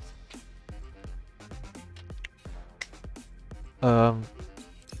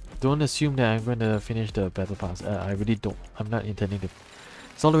 Don't assume that I'm going to finish the battle pass. I really don't. I'm not intending to.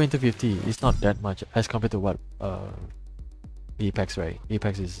 Solo Winter 50 is not that much as compared to what Apex, right?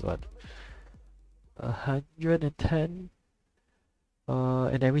 Apex is what 110.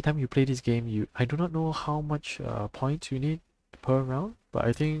 And every time you play this game, I do not know how much points you need per round, but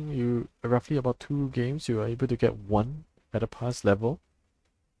I think you roughly about 2 games you are able to get 1 battle pass level.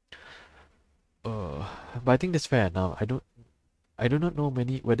 But I think that's fair now. I do not know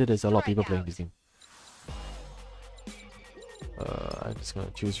whether there's a lot of people playing this game. I'm just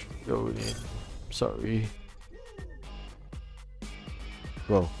gonna choose go in. Sorry.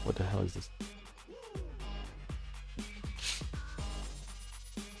 Bro, what the hell is this?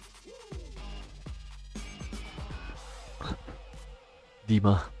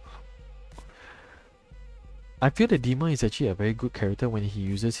 Dima. I feel that Dima is actually a very good character when he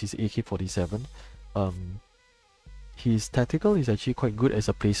uses his AK-47. His tactical is actually quite good as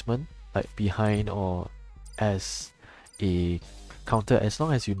a placement, like behind or as a counter, as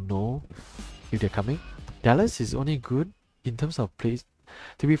long as you know if they're coming. Dallas is only good in terms of place.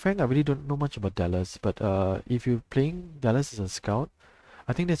 To be frank, I really don't know much about Dallas, but if you're playing Dallas as a scout,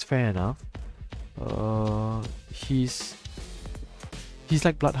 I think that's fair enough. He's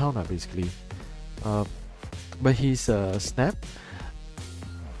like Bloodhound basically. But his snap,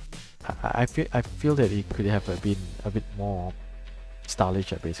 I feel that it could have been a bit more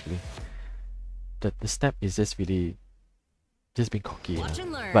stylish basically. The snap is just really just being cocky, Watch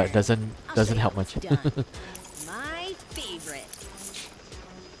and learn. but doesn't I'll show you help how much. it's done. My favorite.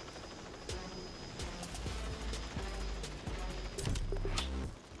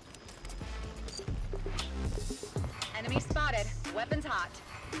 Enemy spotted. Weapons hot.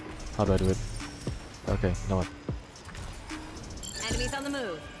 How do I do it? Okay, you know what? Enemies on the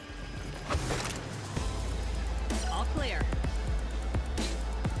move. All clear.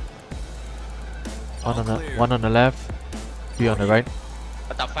 One on the left, 3 on the right.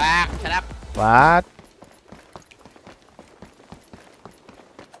 What the fuck? Shut up. What?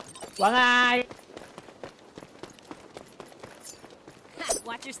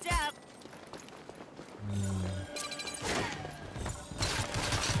 Watch your step.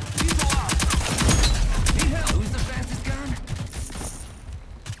 Who's the fastest gun?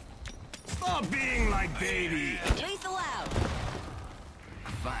 Stop being like baby. Lethal out.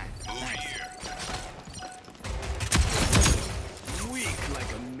 Fine. Over here. Weak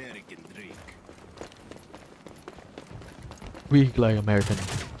like American drink. Weak like American.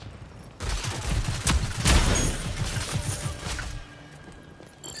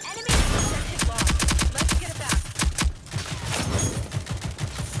 Enemy objective lost. Let's get it back.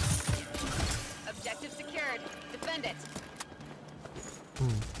 Objective secured. Defend it.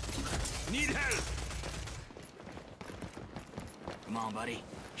 Need help. Come on, buddy.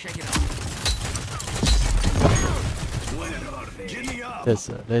 Shake it off. Get me up. That's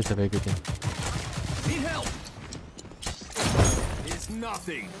a very good thing. Need help. It's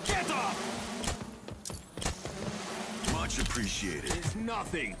nothing. Get up. Much appreciated. It's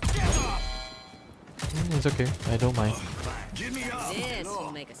nothing. Get up. It's okay. I don't mind. Get me up. This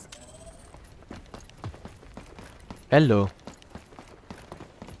will make us. Hello.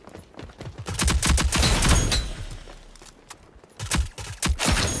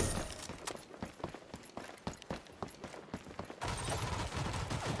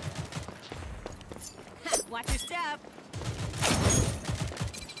 Watch your step.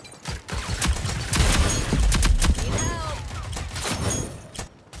 Need help.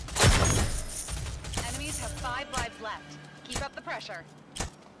 Enemies have 5 lives left. Keep up the pressure.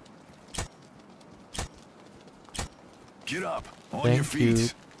 Get up. On your Thank you.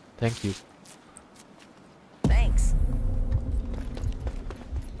 feet. Thank you. Thanks.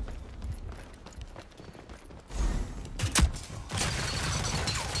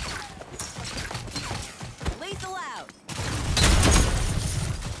 Lethal out.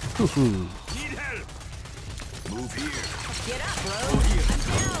 Woohoo. Need help. Move here. Get up, bro. Over here. I'm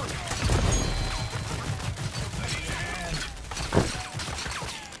down. I need a hand.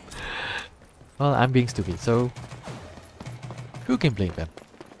 Well, I'm being stupid, so who can blame them?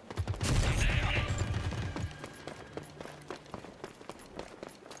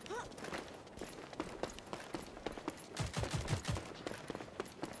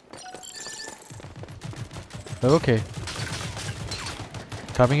 Okay.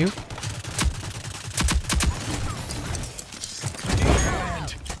 Covering you?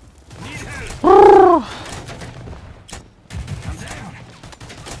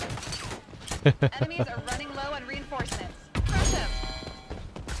 Enemies are running low on reinforcements. Crush them.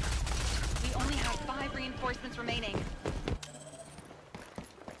 We only have 5 reinforcements remaining.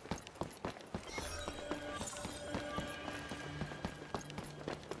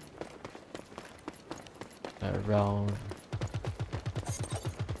 Around.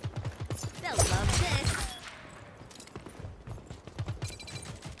 They'll love this.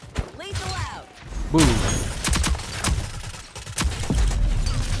 Lethal out. Boom. I'm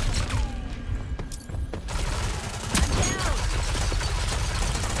down.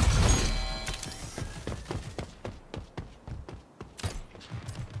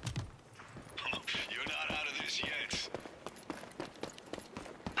 You're not out of this yet.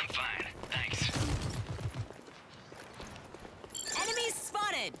 I'm fine. Thanks. Enemies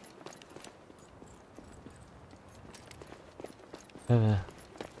spotted.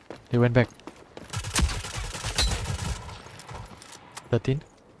 They went back. 13.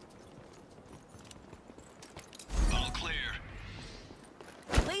 All clear.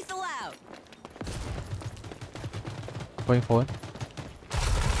 Lethal out. Going forward.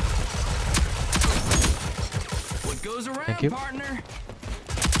 What goes around, Thank you. partner?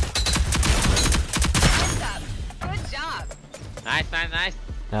 Heads up. Good job. Nice, nice, nice.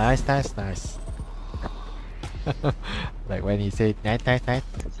 Nice, nice, nice. Like when he said nice, nice, nice.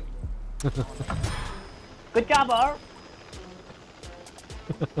 Good job, Earl.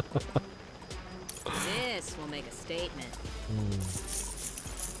 This will make a statement.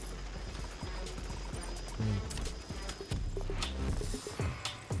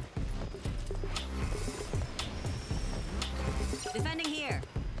 Defending here.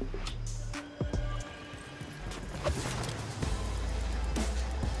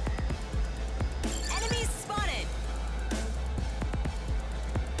 Enemies spotted.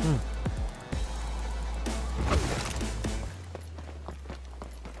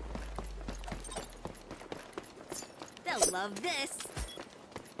 They'll love this.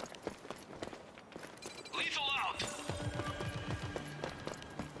 Lethal out.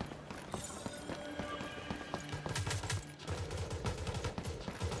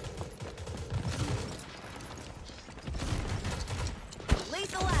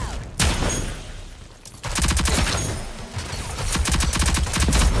 Lethal out.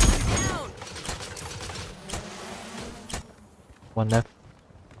 Down. One left.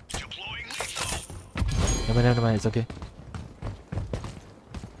 Deploying lethal. Never mind. It's okay.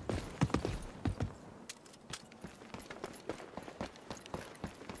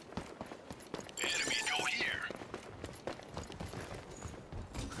 Enemy go here.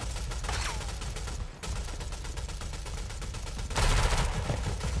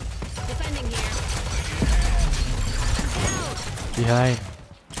 Defending here. Down. Behind.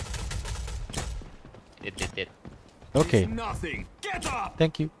 Did. Okay. It's nothing. Get up.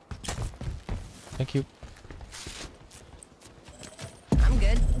 Thank you. Thank you. I'm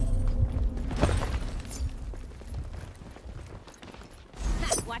good.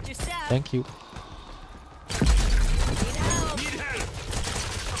 your step. Thank you. Need help. Need help.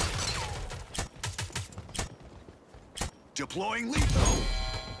 Deploying lethal.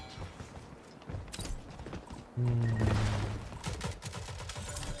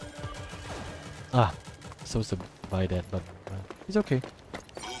 Ah, supposed to buy that, but it's okay.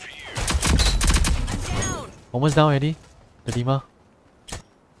 Move here. I'm down. Almost down, Eddie. The Dima.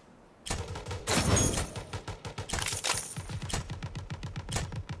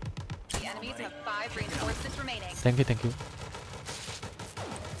 The enemies have 5 reinforcements remaining. Thank you, thank you.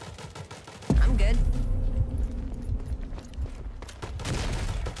 I'm good.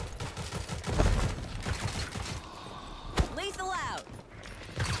 Lethal out.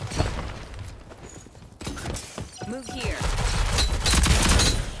 Move here.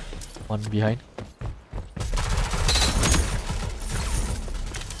 One behind.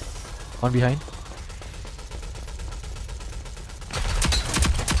 One behind.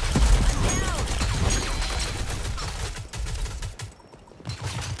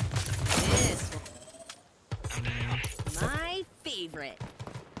 This my favorite.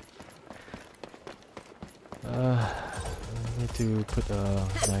 I need to put a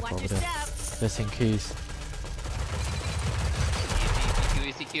knife Watch over your there, step. just in case.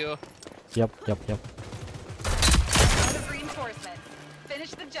 Easy Q. Yep. Out of reinforcements.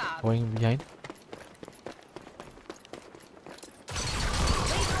 Finish the job. Going behind.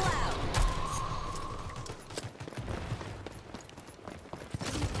 Lethal out.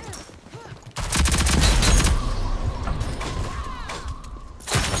 I'm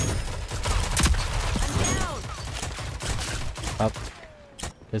down. Up.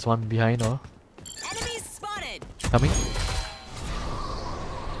 There's one behind or Enemies spotted. coming. Go.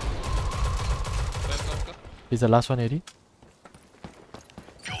 Is the last one, Eddie?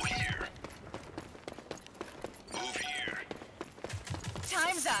 Go here. Move here.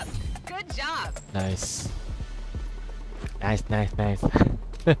 Time's up. Good job. Nice. Nice.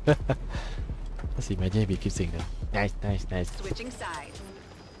 Let's imagine if he keeps saying that. Nice. Switching sides.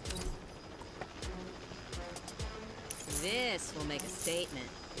 This will make a statement.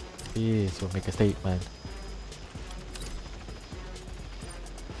 This will make a statement.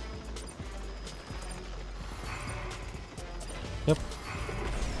 Yep.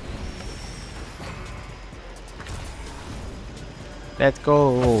 Let's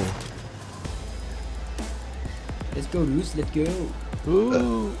go. Let's go, Roos. Let's go.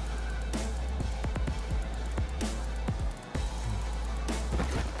 Ooh.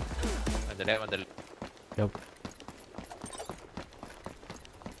 On the left, on the left. Yep.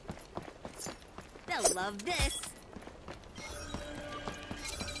 They'll love this.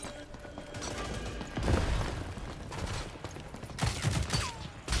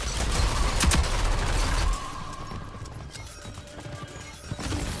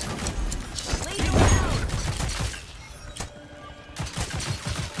 Lethal out.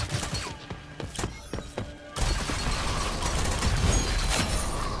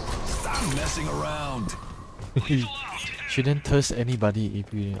 Stop messing around. Shouldn't thirst anybody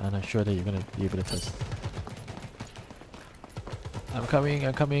if you are not sure that you're gonna be able to thirst. I'm coming.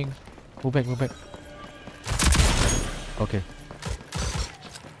 Move back. Okay.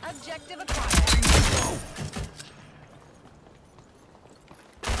 Objective acquired.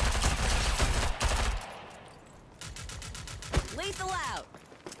 Lethal out.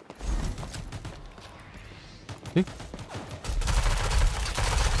 Eh?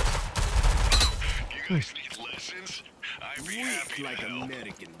 You guys need lessons? I'd be happy to help.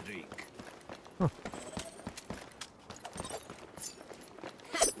 American drink.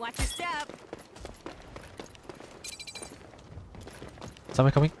 Watch your step.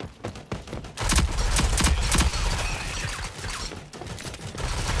 Someone coming.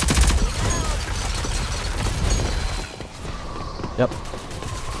 Yep.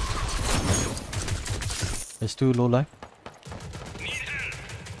 There's two low life.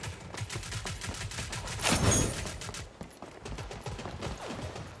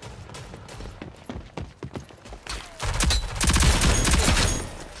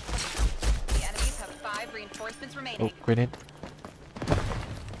 The enemies have 5 reinforcements remaining. Oh, grenade.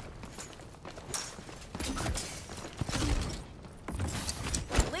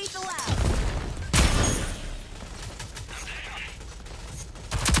 Lethal out.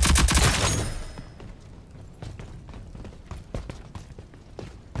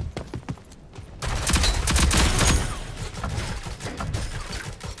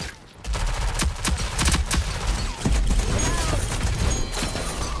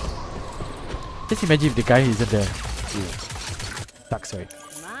 Just imagine if the guy isn't there. Ducks, right?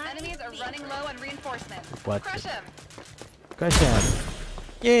 My Enemies are running low on reinforcements. What? Crush them. Crash him.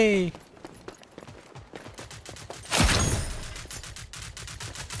 Yay!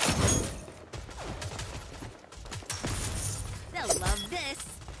 They'll love this.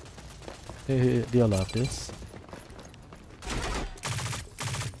 They'll love this.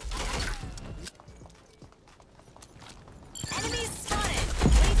 Enemies spotted.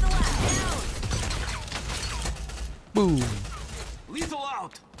 Lethal out. Boom! Lethal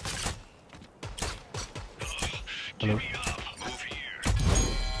out. Hello?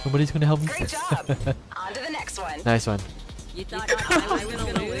 Somebody's gonna help me? Great job. On to the next one. Nice one. You thought I was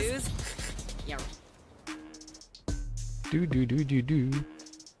gonna lose? Yeah. Do.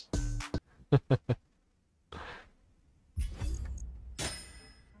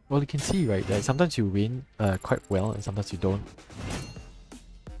 Well, you can see, right, that sometimes you win quite well and sometimes you don't.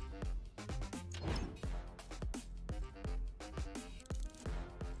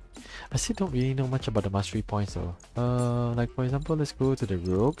 I still don't really know much about the mastery points though. Like for example, let's go to the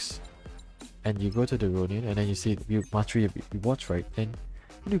rogues, and you go to the Ronin, and then you see the mastery rewards, right? Then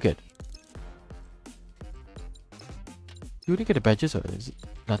what do you get? You only get the badges, or is it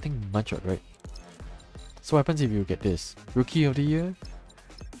nothing much, right? So what happens if you get this Rookie of the Year?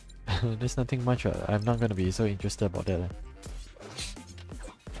 There's nothing much. I'm not gonna be so interested about that.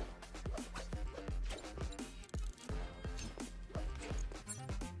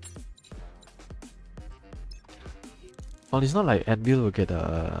 Well, it's not like Anvil will get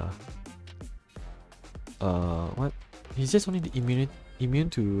what? He's just only immune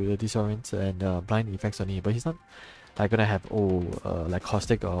to the disorient and blind effects only, but he's not like gonna have like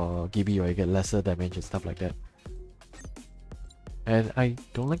caustic or Gibby, or you get lesser damage and stuff like that. And I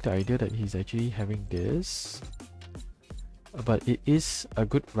don't like the idea that he's actually having this, but it is a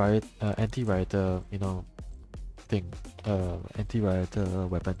good riot anti-rioter, you know, thing, anti-rioter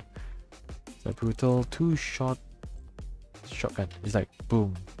weapon. It's a brutal two-shot shotgun. It's like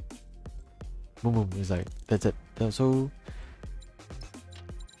boom, boom, boom. It's like that's it. So,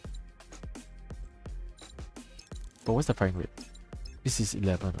 but what's the firing rate? This is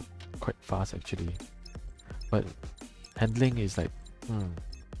 11, quite fast actually. But handling is like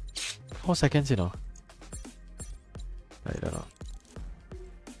 4 seconds, you know. I don't know.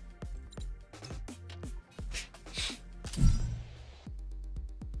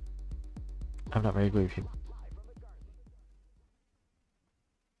 I'm not very good with him.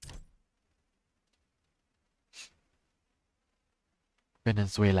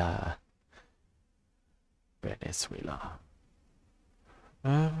 Venezuela.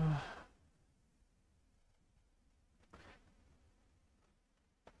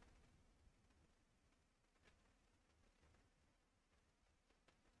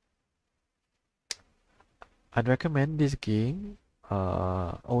 I'd recommend this game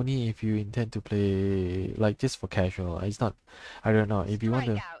only if you intend to play like just for casual. It's not, I don't know, if you want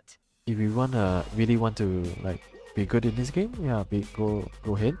to really want to like be good in this game, yeah, go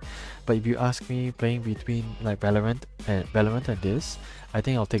ahead. But if you ask me, playing between like Valorant and this, I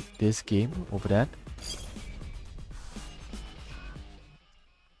think I'll take this game over that.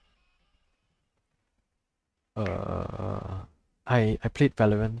 I played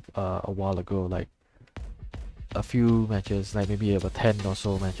Valorant a while ago, like a few matches, like maybe about 10 or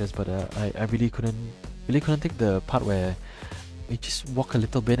so matches, but I really couldn't take the part where you just walk a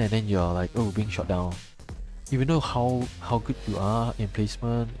little bit and then you're like, oh, being shot down. Even though how good you are in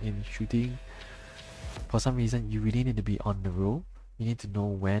placement, in shooting, for some reason you really need to be on the roll. You need to know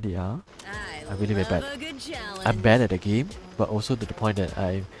where they are. I'm really very bad. I'm bad at the game, but also to the point that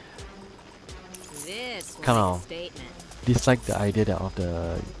I kind of dislike the idea of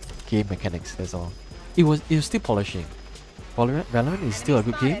the game mechanics. That's all. It was still polishing. Valorant is still a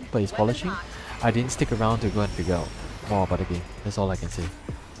good game, but it's polishing. I didn't stick around to go and figure out more about the game. That's all I can say.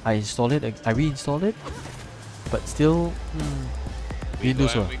 I installed it, I reinstalled it, but still, didn't do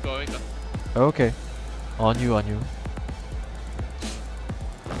so. Okay, on you. Are you?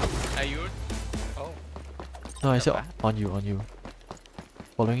 Oh. No, I said on you.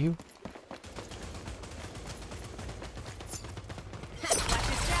 Following you.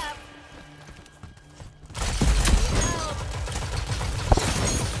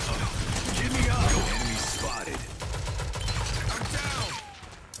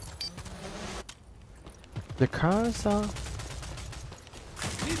 The cars are...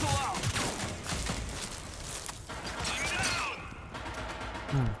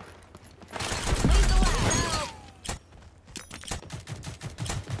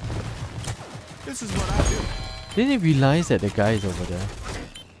 This is what I do. Didn't realize that the guy is over there.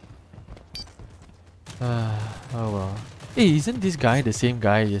 Oh well. Hey, isn't this guy the same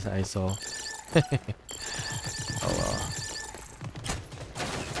guy as I saw? Oh well.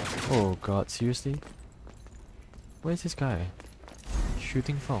 Oh god, seriously? Where's this guy?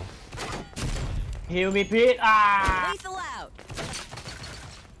 Shooting from? Heal me, Pete. Ah! Lethal out.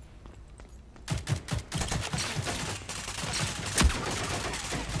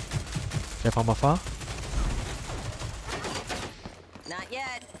 They're from afar? Not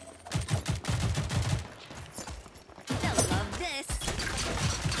yet. They'll love this.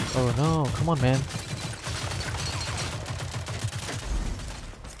 Oh no, come on man.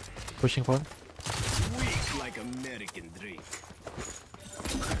 Pushing forward. Weak like American dream.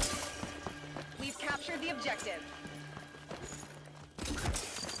 We've captured the objective.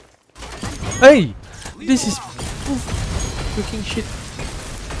 Hey! This is freaking shit.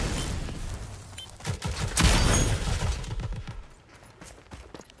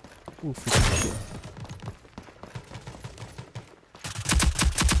 Ooh, freaking shit.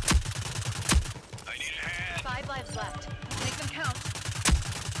 I need a hand. 5 lives left. Make them count.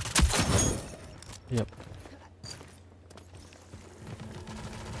 Yep.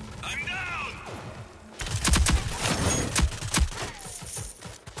 I'm down.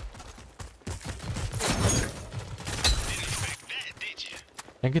 Didn't expect that, did you?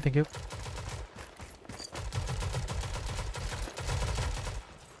 Thank you, thank you.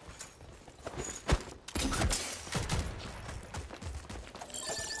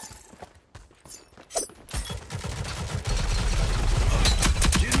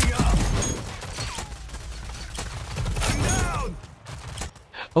 Giddy up. I'm down.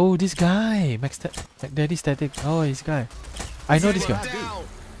 Oh, this guy! Mac Daddy Static. Oh, this guy. I know this guy. Down.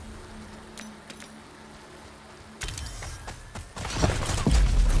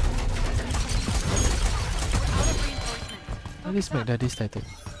 Oh, this Mac Daddy Static.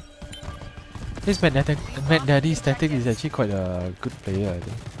 This Mac Daddy Static is actually quite a good player, I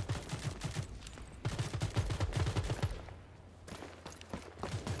think.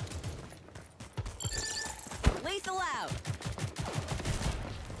 Lethal out.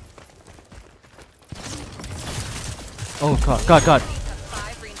 Oh god.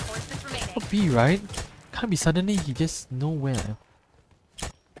 5 reinforcements remaining. Oh, B, right? Can't be suddenly he just nowhere.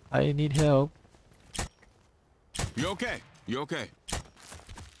 I need help. You okay? You okay?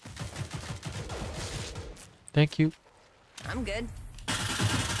 Thank you. I'm good.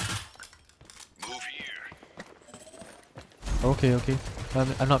 Move here. Okay.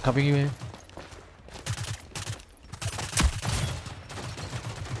 I'm not covering you here.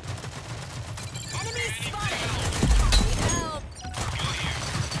 Enemy spotted. Need help.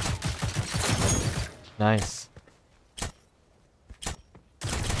 Nice.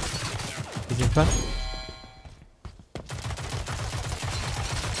 He's in front.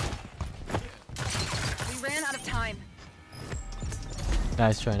 We ran out of time.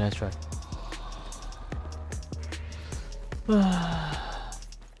 Nice try.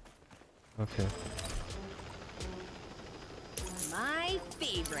 Okay. My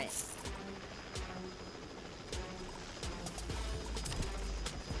favorite.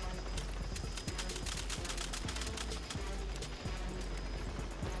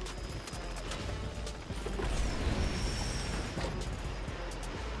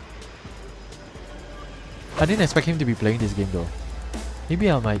 I didn't expect him to be playing this game though. Maybe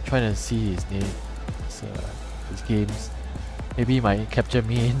I might try to see his name, his games. Maybe he might capture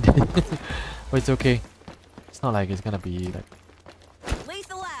me in. But it's okay. It's not like it's gonna be like.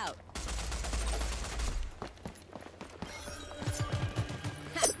 Lethal out.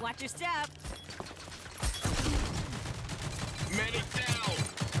 Ha, watch your step. Medic down.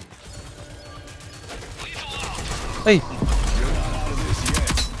 Lethal out. Hey! You're not out of this yet.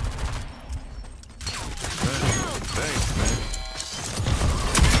 Thanks, man.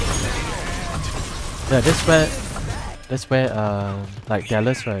 Yeah, that's where like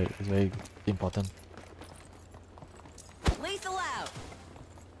Dallas, right, is very important. Lethal out.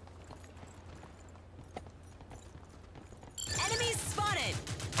 Enemies spotted.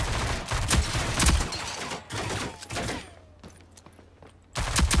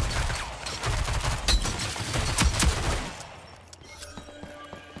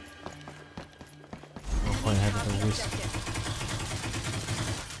 No point having to risk.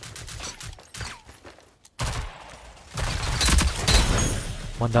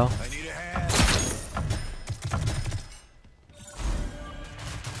 One down. I need a hand.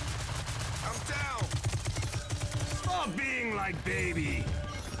 I'm down. Stop being like baby.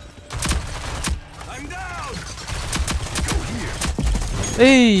 I'm down. Go here.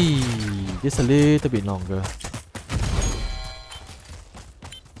 Hey! Just a little bit longer.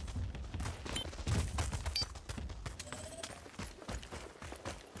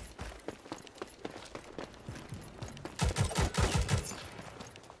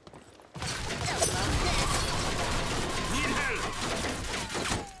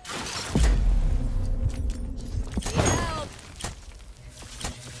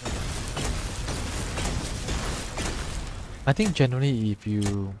 I think generally if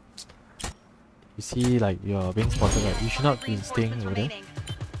you see like you're being spotted, right, you should not be staying over there.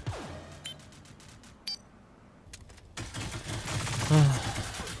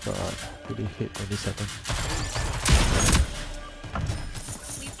 God, really hate when this happens.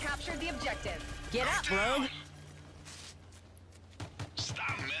 We've captured the objective. Get up, rogue.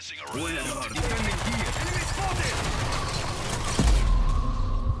 Stop messing around. Enemy spotted!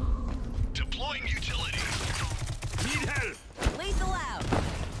 Deploying utility. Need help! Lethal out.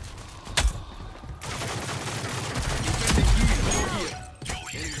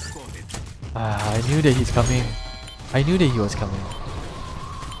 Enemy spotted. Ah, I knew that he's coming. I knew that he was coming.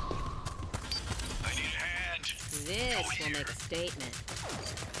 I need a hand. This will make a statement.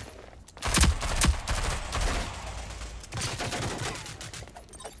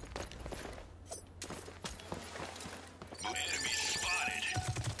 Enemy spotted.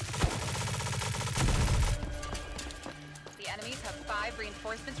 The enemies have 5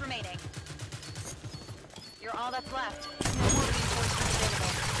 reinforcements remaining. You're all that's left. No more reinforcements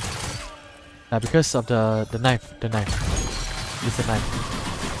available. Because of the knife. The knife. It's a knife.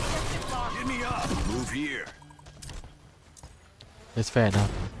 Get me up! Move here. It's fair enough.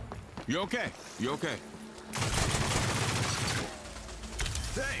 You okay? You okay?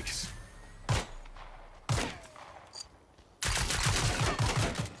 Thanks.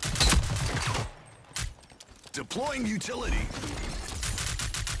 Deploying utility.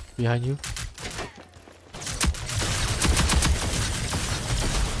 Behind you.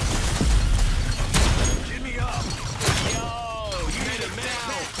 Get me up! Yo! You made it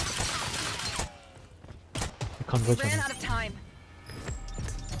now! The converge on Ran it. out of time.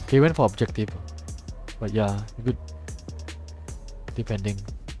 They went for objective. But yeah, good. Depending.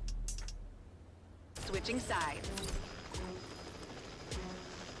 Switching sides.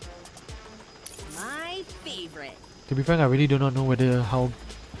 My favorite. To be frank, I really do not know whether how...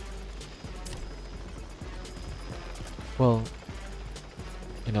 Well...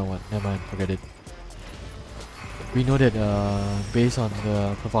 You know what, never mind, forget it. We know that based on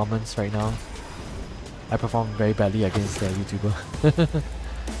the performance right now, I performed very badly against the YouTuber.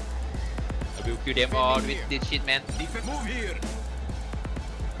 I will kill them all with this shit, man. Move here!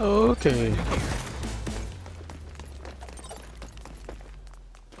 Okay.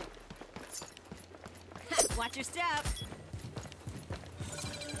 Watch your step.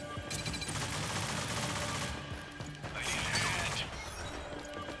 I need a hand.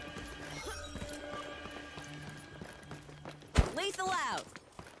 Lethal out.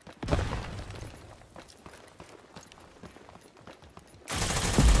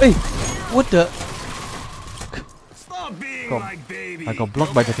 Hey! What the? Stop being Come. like baby! I got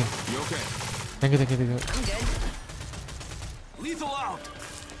blocked by the thing. You okay? Thank you, thank you, thank you. I'm good. Lethal out!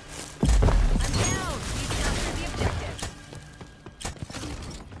 I'm down. We've captured the objective.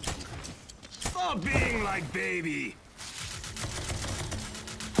 Stop being like baby!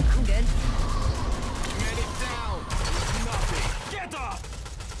 I'm good. Medic down! Nothing! Get up!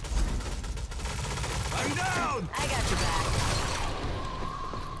 I'm down! I got your back.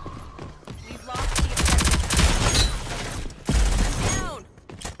 We've lost the objective. I'm down.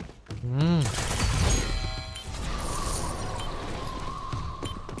 Mm.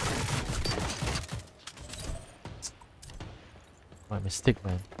 My mistake,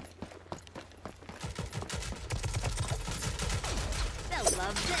 man. They'll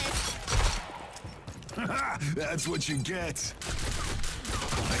love this. That's what you get.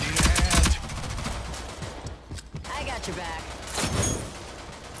 I need a hand. I got your back.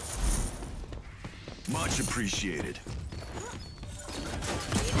 Much appreciated.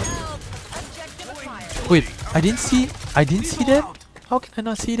 Need help. Objective acquired. Wait, I didn't see that? How can I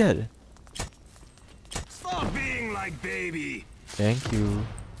not see that? Stop being like baby. Thank you.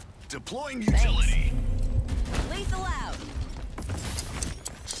 Deploying utility. Lethal out.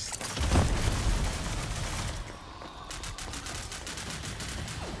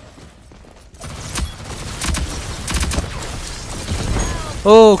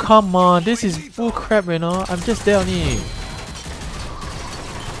 Oh, come on. This is bull crap, you know. I'm just there only.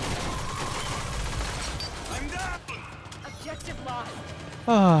 I'm down. Objective lost.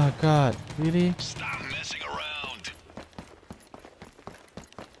 Oh, God. Really? Stop messing around.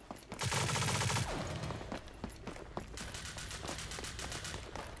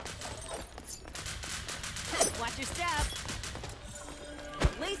 Watch your step.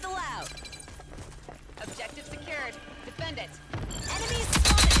 Lethal out. Objective secured. Defend it. Enemies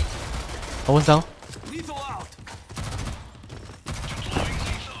spotted. Almost down. Lethal out. Deploying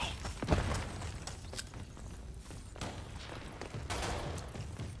lethal.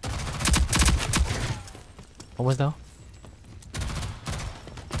 Almost down.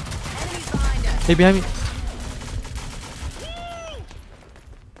 Hey, behind me.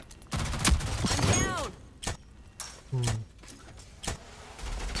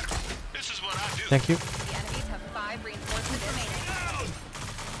 This is what I do. Thank you. The enemies have 5 reinforcements remaining.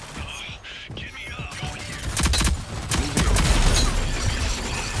 Get me up.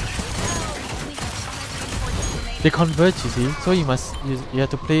 They converge, you see. So you have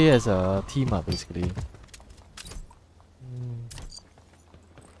to play as a team up, basically.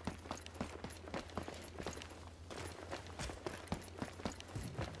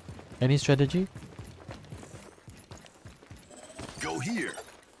 Any strategy? Go here.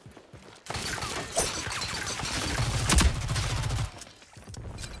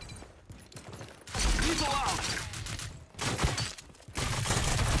 People out.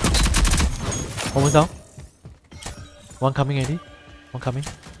 Almost down. One coming, Eddie. One coming.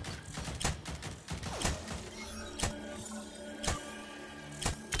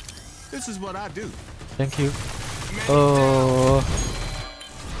 This is what I do. Thank you. Oh.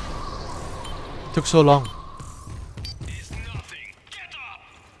 Took so long. Is nothing. Get up.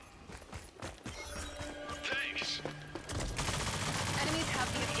 Thanks. Enemies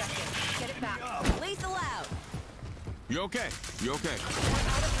have the objective. Get it back. Lethal out. You okay? You okay? We're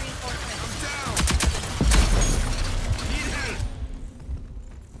out of reinforcements. Down. Need help.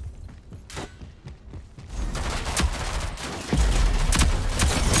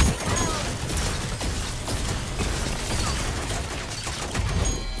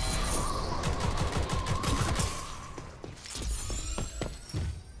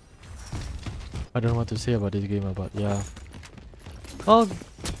 I don't know what to say about this game, but yeah. Oh.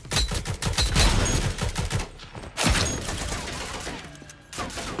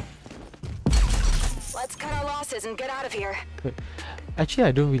 Let's cut our losses and get out of here. Actually,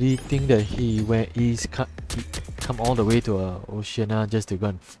 I don't really think that he come all the way to Oceania just to go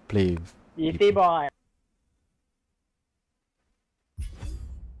and play. with Easy people. boy.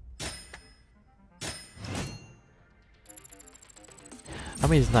 I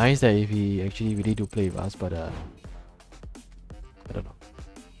mean, it's nice that if he actually really do play with us, but I don't know.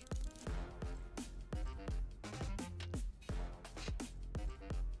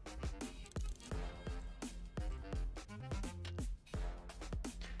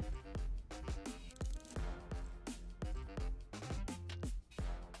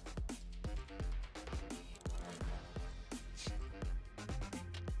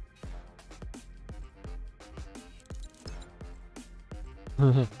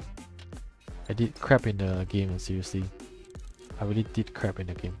 I did crap in the game, seriously. I really did crap in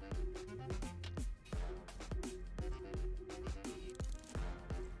the game.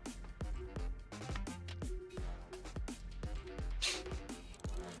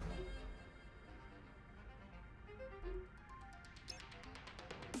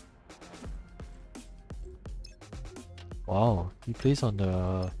 Wow, he plays on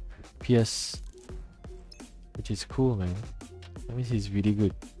the PS, which is cool, man. That means he's really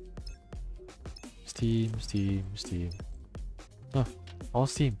good. Steam. Oh, all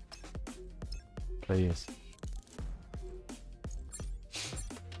Steam players.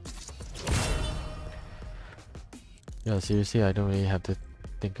 Yeah, seriously, I don't really have to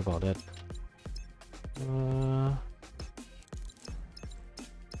think about that.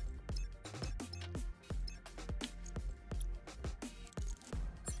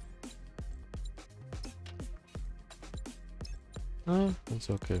 It's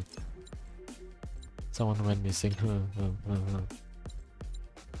okay. Someone went missing.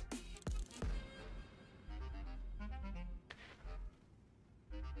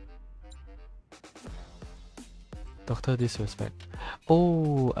 Doctor disrespect.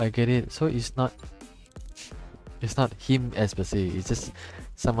 Oh, I get it. So it's not him as per se. It's just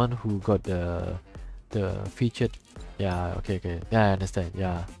someone who got the featured. Yeah. Okay. Yeah, I understand.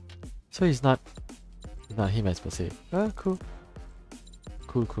 Yeah. So it's not him as per se. Cool.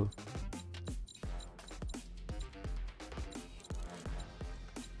 Cool.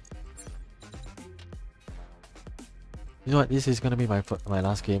 You know what? This is gonna be my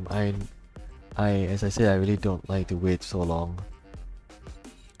last game. As I said, I really don't like to wait so long.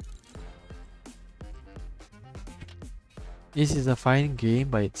 This is a fine game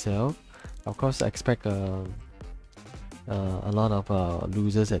by itself. Of course, I expect a lot of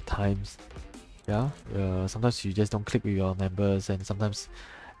losers at times. Yeah. Sometimes you just don't click with your members, and sometimes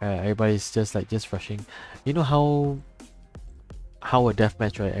everybody's just rushing. You know how a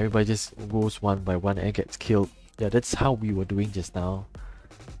deathmatch, right? Everybody just goes one by one and gets killed. Yeah, that's how we were doing just now.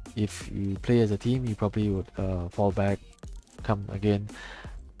 If you play as a team, you probably would fall back, come again.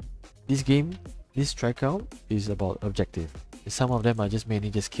 This game, this strikeout is about objective. Some of them are just mainly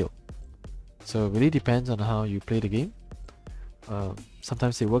just killed. So it really depends on how you play the game.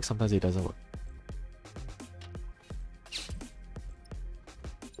 Sometimes it works, sometimes it doesn't work.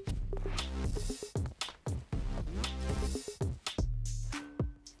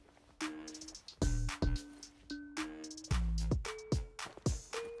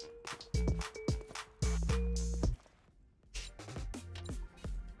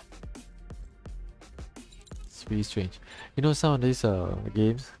 It's really strange. You know, some of these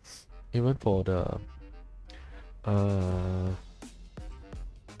games, even for the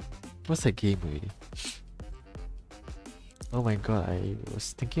what's that game really? Oh my god, I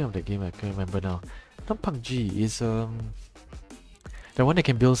was thinking of the game, I can't remember now. Not PUBG, is the one that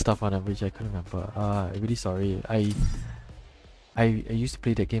can build stuff on it, which I couldn't remember. I'm really sorry. I used to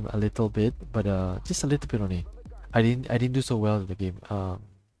play that game a little bit, but just a little bit only. I didn't do so well in the game.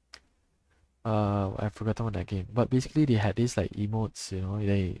 I've forgotten what that game. But basically they had these like emotes, you know,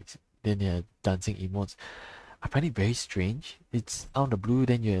 then they had dancing emotes. I find it very strange. It's out of the blue,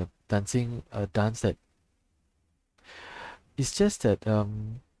 then you're dancing a dance that it's just that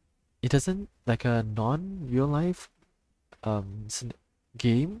it doesn't like a non-real life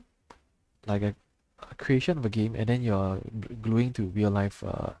game, like a creation of a game, and then you're gluing to real life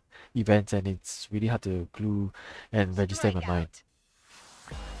events, and it's really hard to glue and register in my mind.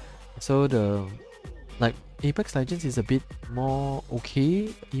 So the like Apex Legends is a bit more okay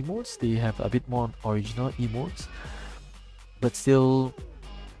emotes. They have a bit more original emotes, but still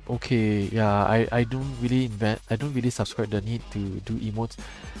okay. Yeah, I don't really subscribe the need to do emotes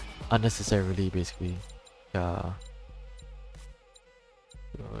unnecessarily, basically. Yeah.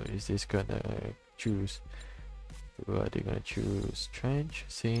 Is this gonna choose? Who are they gonna choose? Trench,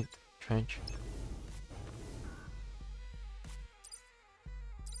 Saint, Trench.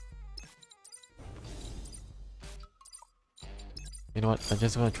 You know what? I'm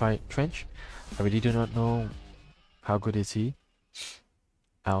just gonna try Trench. I really do not know how good is he.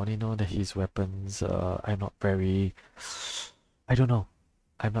 I only know that his weapons I'm not very. I don't know.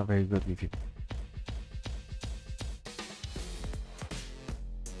 I'm not very good with him.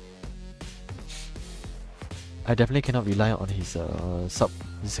 I definitely cannot rely on his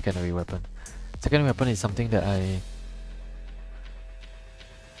his secondary weapon. Secondary weapon is something that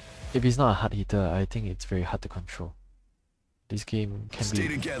if he's not a hard hitter, I think it's very hard to control. This game can Stay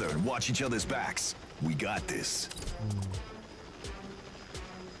together and watch each other's backs. We got this.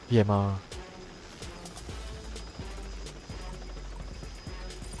 PMR.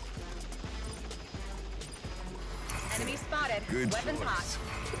 Enemy spotted. Good Weapons hot.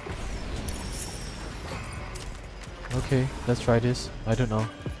 Okay, let's try this. I don't know.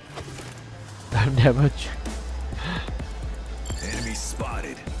 I've never. Enemy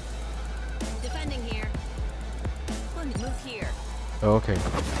spotted. Defending here. Move here. Oh, okay.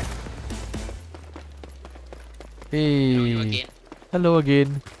 You Hey. again. Hello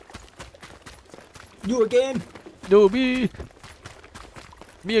again. You again? No, me.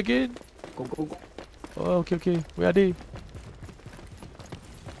 Me again. Go, go, go. Oh, okay. Where are they?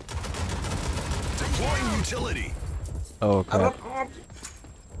 Deploying utility. Oh crap.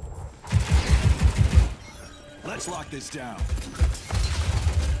 Let's lock this down.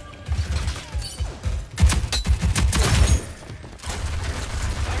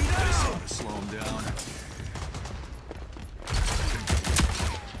 This ought to slow him down.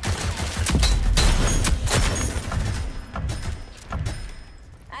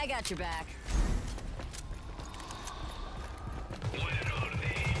 I got your back.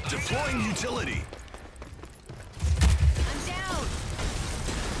 Deploying utility. I'm down.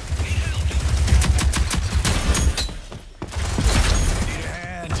 Need a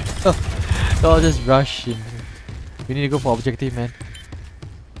hand. Oh, just rush in. We need to go for objective, man.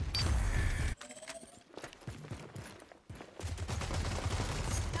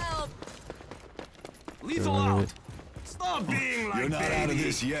 Help. Lethal Wait. out. Stop being like You're not out of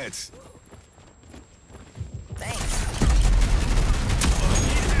this yet. Thanks.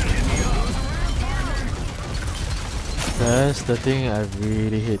 That's the thing I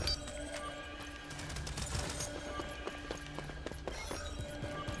really hate.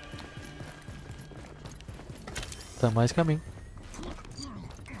 Somebody's coming.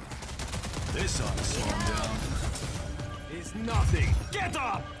 This ought to slow him down. It's nothing. Get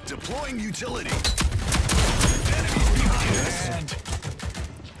up. Deploying utility. Enemies behind us.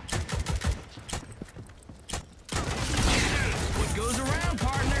 What goes around,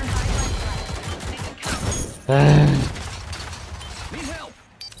 partner? Need help.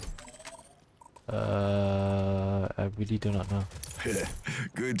 I really do not know.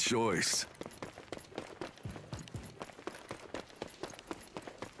 Good choice.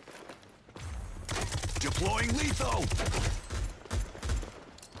 Deploying lethal.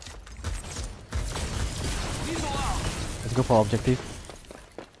 Let's go for objective.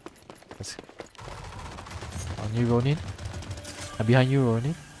 Let's... On you, Ronin. I'm behind you,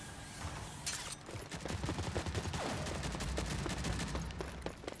 Ronin.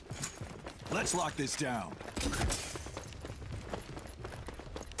 Let's lock this down.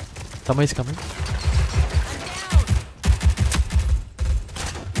 Somebody's coming.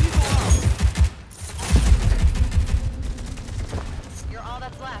 You're all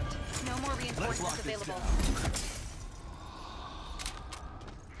that's left. No more reinforcements available.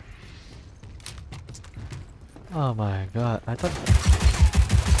 Oh my god, I thought...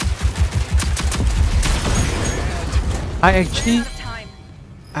 I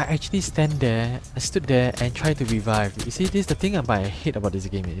actually stood there and tried to revive. You see, this is the thing about I hate about this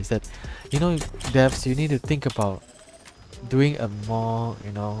game is that, you know, devs, you need to think about doing a more,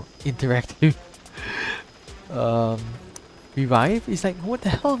 you know, interactive revive. It's like, what the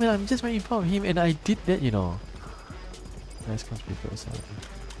hell, man? I'm just right in front of him and I did that, you know. Nice comes first.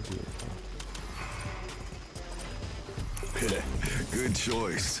 Good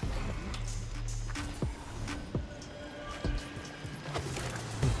choice.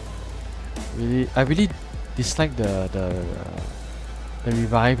 I really dislike the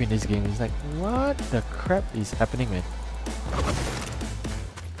revive in this game. It's like, what the crap is happening, man?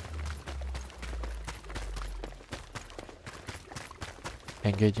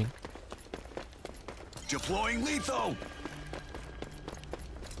 Engaging. Deploying lethal.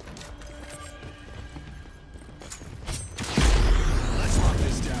 Let's lock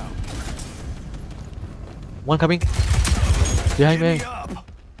this down. One coming. Behind Get me. me up.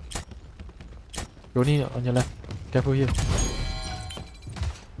 Ronnie on your left. Careful here.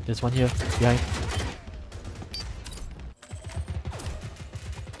 There's one here. Behind.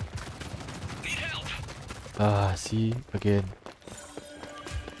 Need help. Ah, see? Again.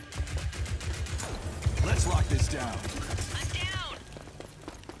 Let's lock this down.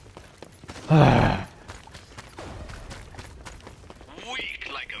 Ah. Weak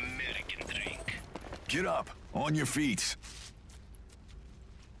like American drink. Get up. On your feet.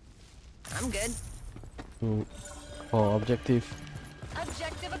 I'm good. Ooh. For objective.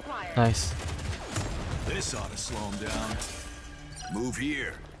 Objective acquired. Nice. This ought to slow him down. Move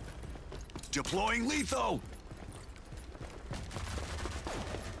here. Deploying lethal.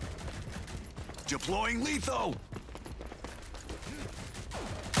 Deploying lethal.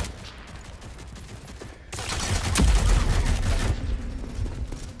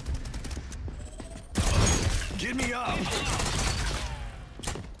 Get me up.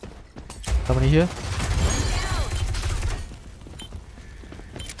 Somebody here?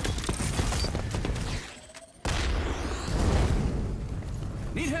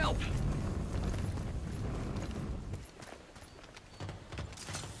 Need help.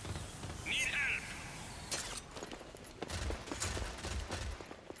 Need help.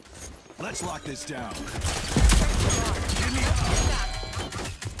 Let's lock this down. Get me up.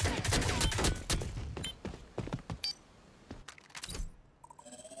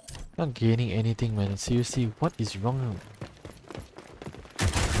 Not gaining anything, man. Seriously, what is wrong?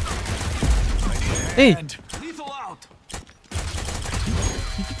 Hey! Lethal out.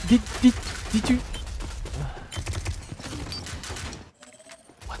 Did you?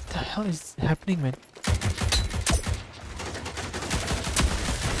 What the hell is happening, man?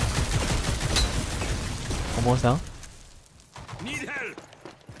 Almost down. Need help.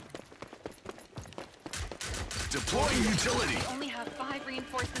 Deploying utility. We only have 5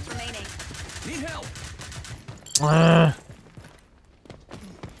 reinforcements remaining. Need help. Ah.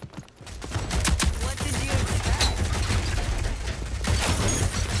 What did you expect?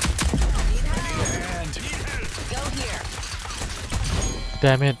 Need help? Go here.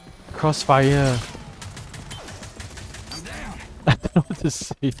 Damn it! Crossfire. I'm down. I don't know what to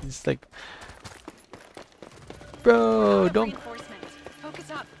say. It's like, bro, don't. Reinforcements. Focus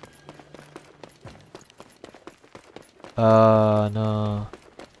up. No.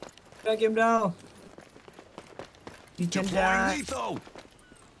 Drag him down. He can Deploying die. lethal.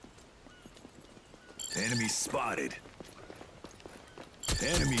 Enemy spotted.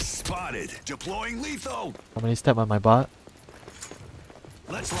 Enemy spotted. Deploying lethal. Somebody step on my butt.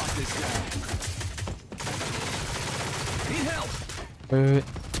 Let's lock this down. Need help. Wait.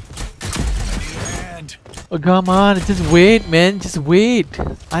 And Oh, come on, just wait, man. Just wait.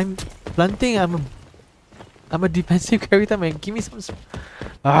 I'm planting. I'm a defensive character, man. Give me some.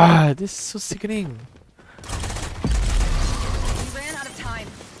 Ah, this is so sickening. We ran out of time.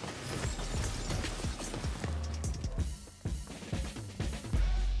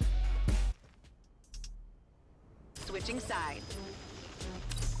 Switching sides.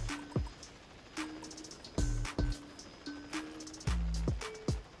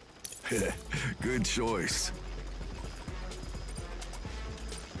 Good choice.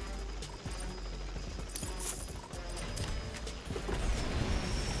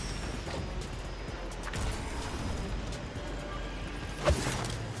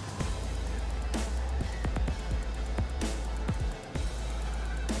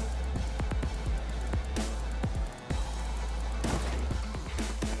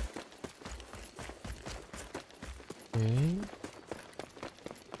 Okay.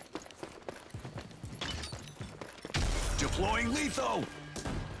 Deploying letho.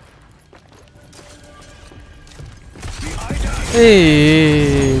 Behind us.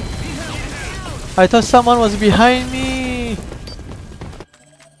 Hey! I thought someone was behind me!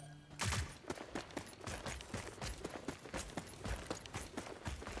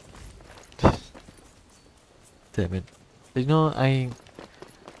 Damn it. You know, I'm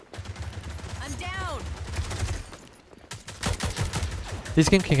down. this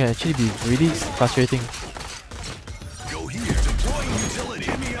game can actually be really frustrating. Go here. Deploying utility.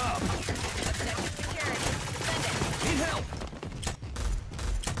 Get me up. Need help.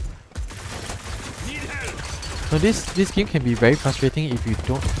 Need help. No, this game can be very frustrating if you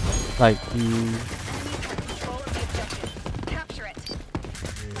don't like you Control of the objective. Capture it.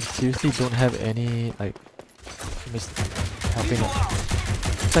 seriously don't have any like helping it.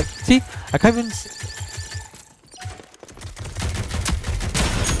 It's like, see, I can't even.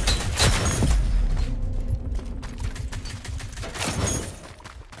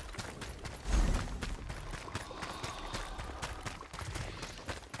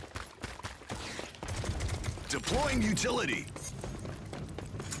 Deploying utility.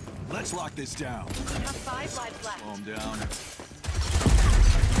 Let's lock this down. You have 5 lives left. Calm down.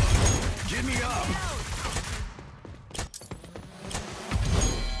 Get me up.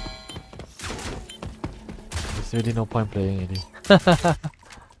 There's really no point playing any.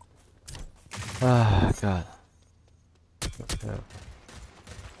 Ah, God. Okay.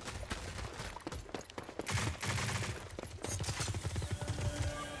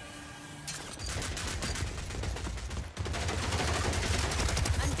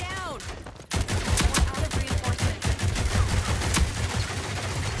 I'm down. We're out of reinforcements.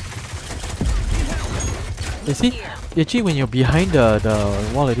 You see, actually when you're behind the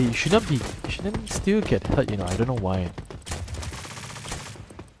wall already, you shouldn't still get hurt, you know. I don't know why.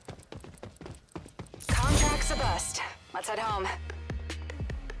 Contract's a bust. Let's head home.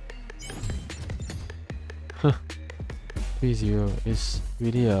 3-0 is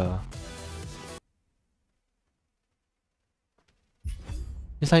really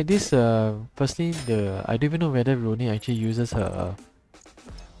it's like this firstly I don't even know whether Roni actually uses her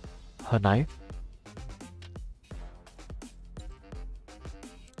knife.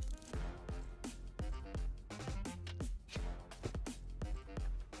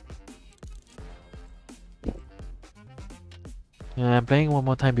 Yeah, I'm playing one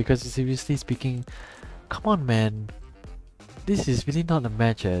more time because seriously speaking, come on man, this is really not a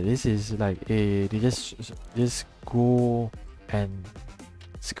match. This is like they just go and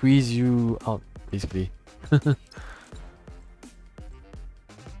squeeze you out basically. 2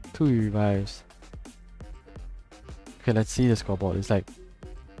 revives. Okay, let's see the scoreboard. It's like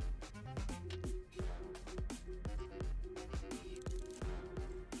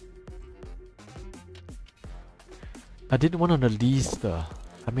I did one on the least. I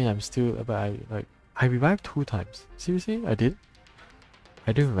mean, I'm still, but I revived 2 times. Seriously, I did.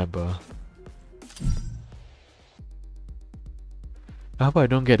 I don't remember. I hope I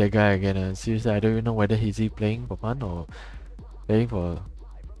don't get that guy again. Seriously, I don't even know whether he's playing for fun or playing for.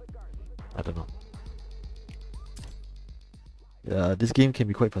 I don't know. Yeah, this game can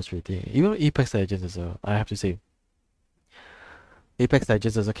be quite frustrating. Even Apex Legends as well, I have to say. Apex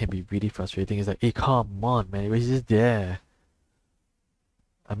Legends also can be really frustrating. It's like, hey, come on, man, he's just there.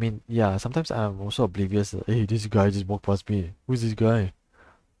 I mean, yeah, sometimes I'm also oblivious. Hey, this guy just walked past me. Who's this guy?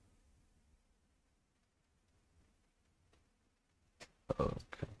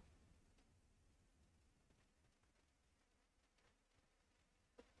 Okay.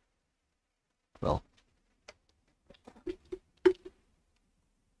 Well.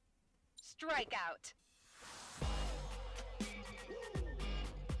 Strike out.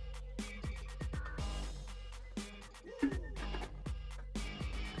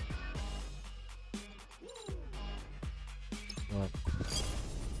 What?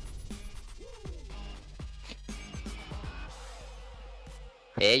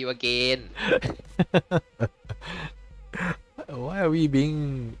 Hey, you again. Why are we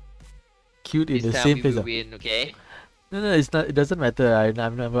being cute in This the time same we place? will win, okay? No, it's not. It doesn't matter.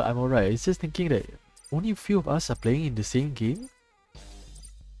 I'm alright. It's just thinking that only a few of us are playing in the same game.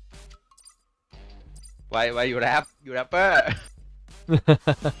 Why you rap? You rapper?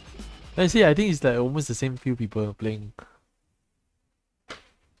 I see. I think it's like almost the same few people playing.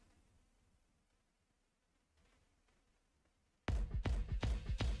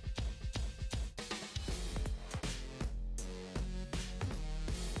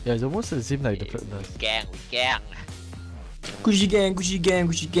 Yeah, it's almost the same like the we gang. Gucci gang, Gucci gang,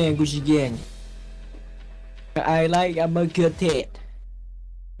 Gucci gang, Gucci gang. I like a burger tate.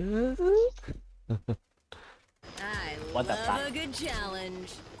 I What the love fuck? a good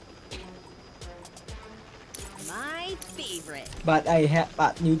challenge. My favorite. But I have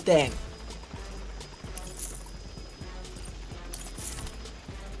a new tank.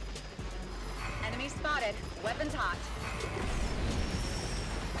 Enemy spotted. Weapons hot.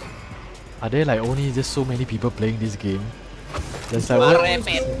 Are there like only just so many people playing this game? There's like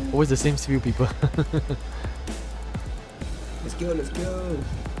always the same few people. Let's go, let's go.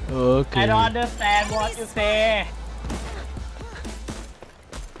 Okay. I don't understand what you say.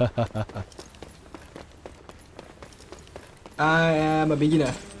 I am a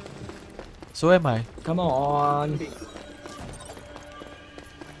beginner. So am I. Come on. They'll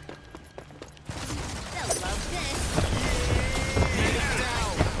love this.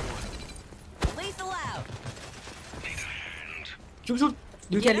 Lethal out. Shoot, shoot.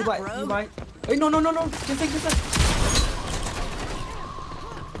 You can Get up, revive. bro. Revive. Hey, no. Just take.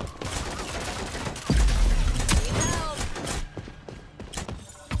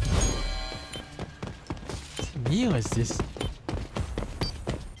 Me or is this?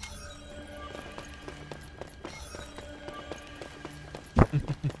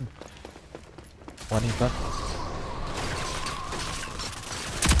 One in front.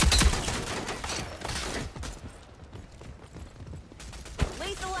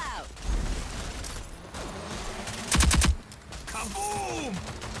 Lethal out. Kaboom!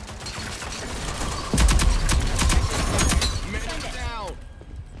 Man down.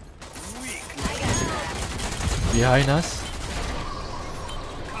 Weak. Behind us.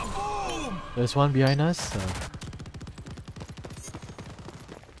 Kaboom! There's one behind us.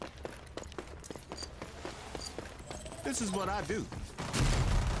 This is what I do.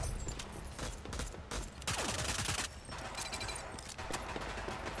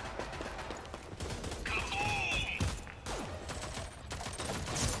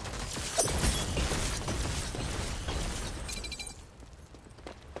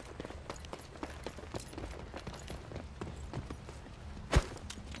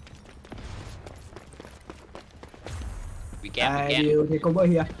 We gang. I will take over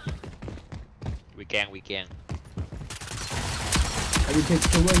here. We gang. I will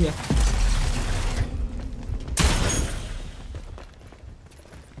take over here.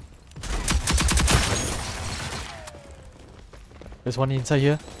 There's one inside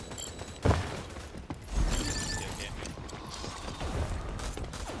here.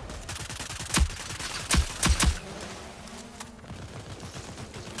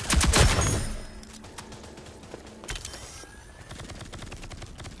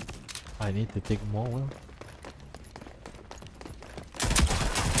 I need to take more. Well,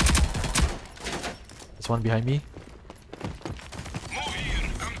 there's one behind me. Move here.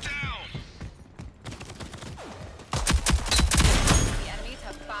 I'm down. The enemies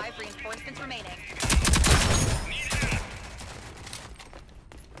have 5 reinforcements remaining. Need help.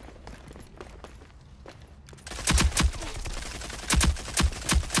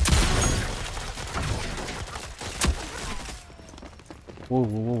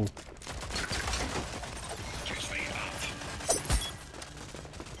 Whoa.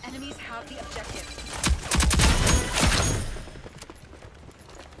 Enemies have the objective.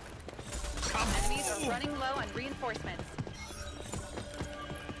 Enemies are running low on reinforcements.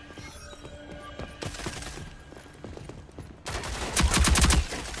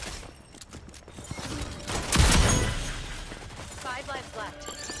 Five lives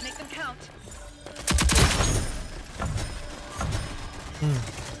left. Make them count.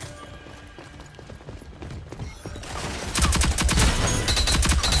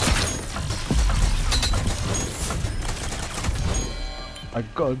 I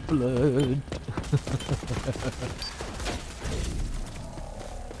got blood.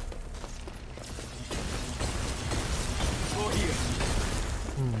 Go here.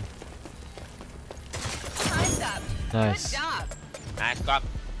 Time's up. Nice. Good job. Nice cop.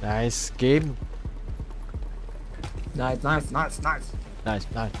 Nice game. Nice. Nice.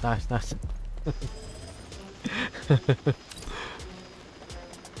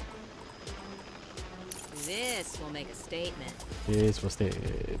 This This will make a statement.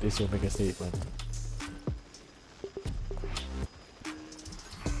 This will make a statement.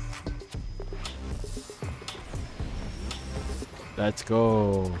 Let's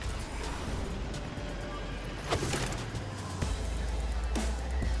go.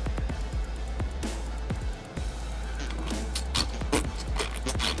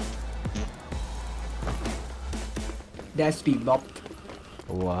 That's speed Bob.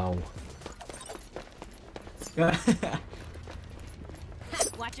 Wow.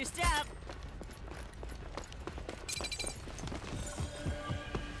 Watch your step.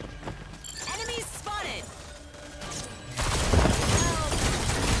 Enemies spotted.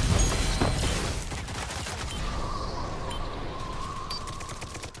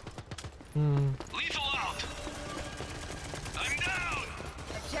 Lethal out. I'm down.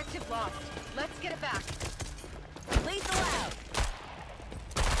 Objective lost. Let's get it back. Lethal out.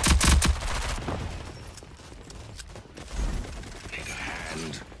 Need a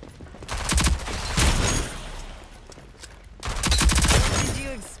hand. What did you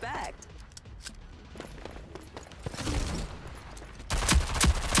expect?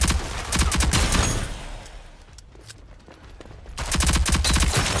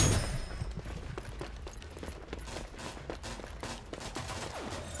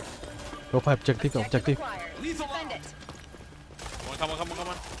 Go for objective. Acquired. Defend it. Come on.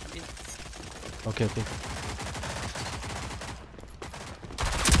 In. Okay.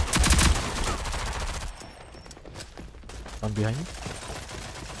 One behind you.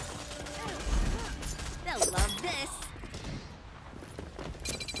 They'll love this.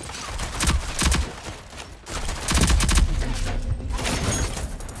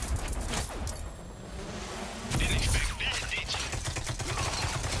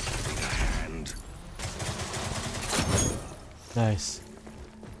 Hand. Nice.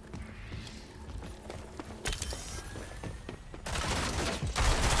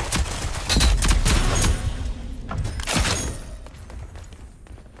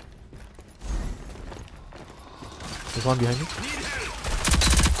 There's one behind me.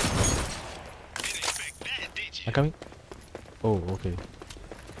 I'm coming. Oh, okay.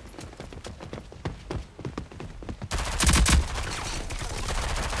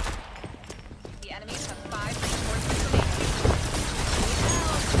 The enemies have 5 reinforcements remaining.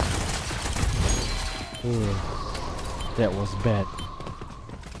 Ooh, that was bad.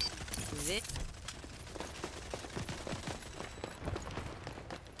 This.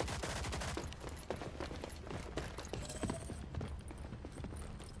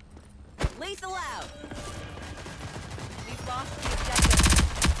 Lethal out. We've lost the objective.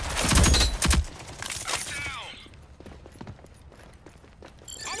 I'm down.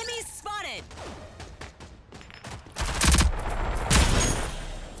 Enemies spotted.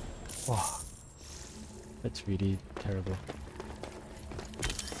 Wow, that's really terrible.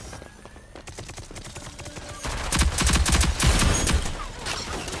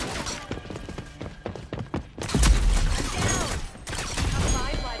 Have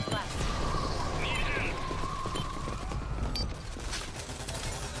 5 lives left.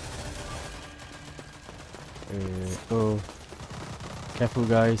 Oh, careful,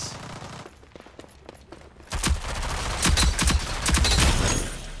 guys.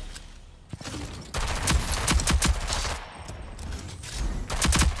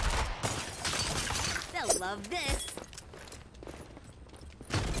 They'll love this.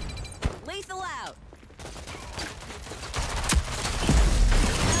 Lethal out.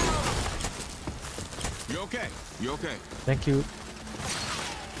 You okay? You okay? Thank you.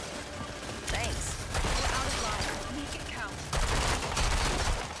 Thanks. We're out of lives. Make it count.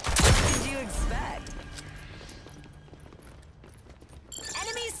 What did you expect?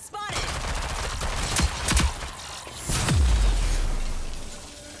 Enemies spotted.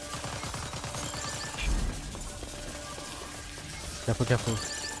 Careful.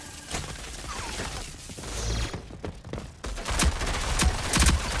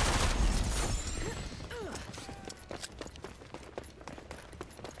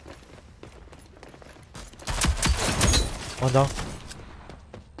 One down.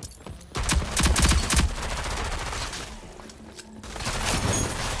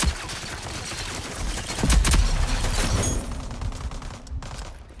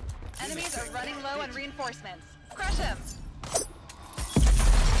 Enemies are running low on reinforcements. Crush them.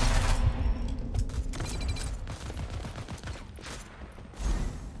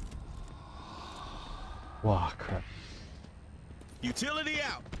 Wow, crap. Utility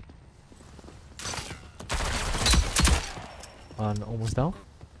out. One almost down.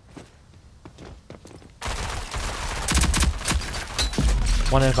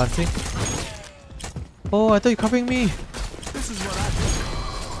 One advancing. Oh, I thought you were covering me. This is what I do.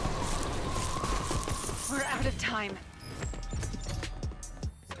 We're out of time.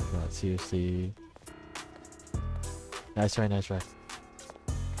 Not seriously. Nice try, nice try.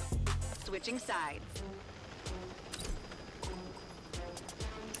 Switching sides.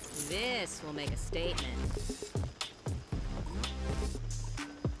 This will make a statement.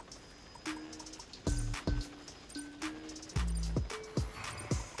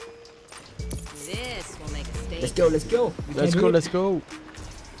 This will make a statement. Let's go, let's go. We Let's can go, do it. let's go.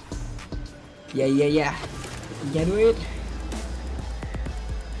 Yeah, yeah, yeah. We can do it.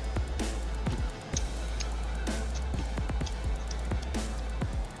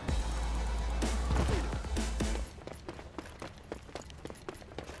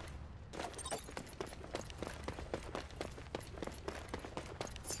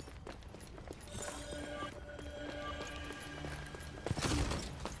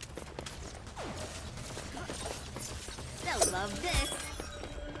 They'll love this.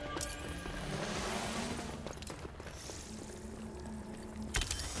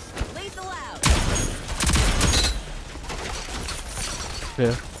 Lethal out.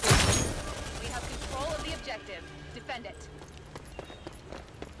 Yeah. We have control of the objective. Defend it.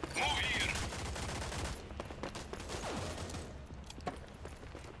 Move here.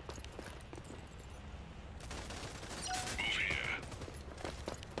 Move here.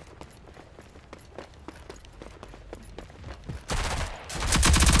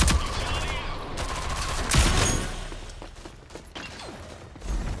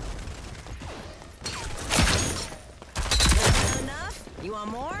 Enough? You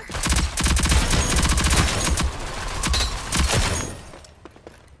want more?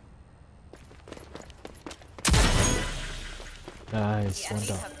 Nice, The one enemies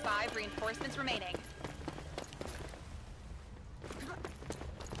down. have 5 reinforcements remaining.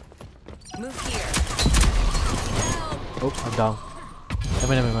 Move here. Oh, I'm down.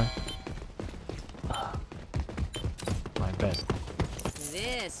 Never mind. My bad.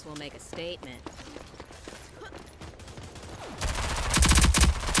 This will make a statement.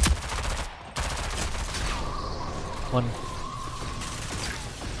 One.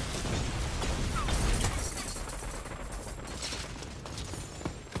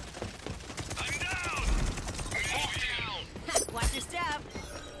 I'm down. Move down. Watch your step.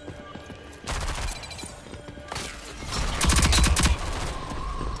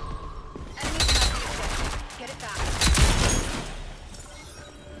 Enemies have the objective. Get it back.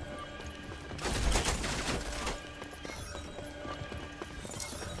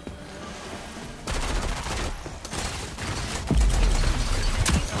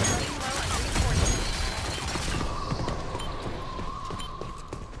 Enemies are running low on reinforcements.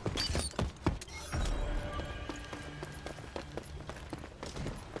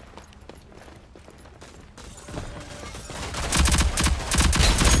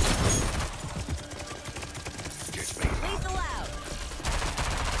 Lethal out.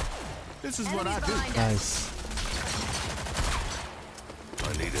 This is what I Enemies do. behind us. Nice. I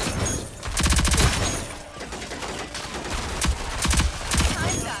need it.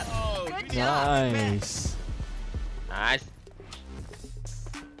 Time's up. Good job. Nice. Nice.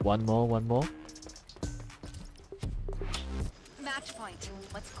 One more. Match point.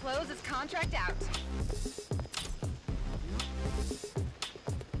 Let's close this contract out.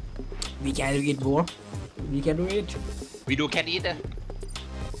 We can do it, bro. We can do it. We do can eat.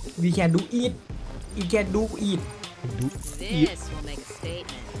 We can do it. We can do it. This will make a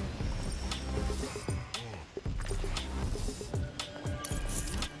statement.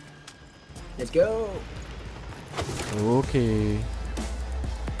 Let's go. Okay.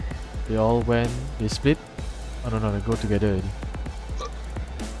 They all went. They split. Oh no, they go together already.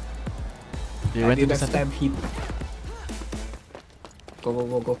 They I went to will the center. backstab him. Go. I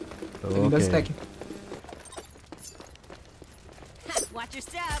will Okay. backstab him. Watch your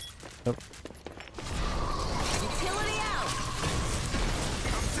step. Yep. Utility out.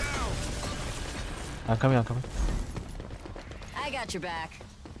 I'm coming. I got your back.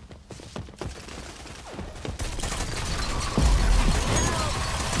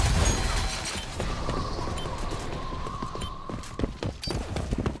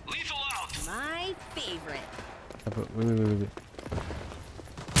 Lethal out. My favorite. Wait.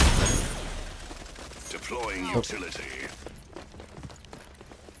 Deploying utility.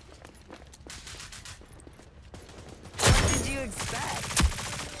 What did you expect?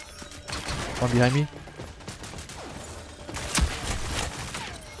 One behind me.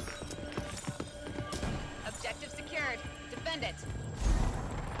 Objective secured. Defend it.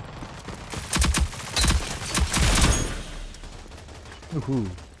 Woohoo.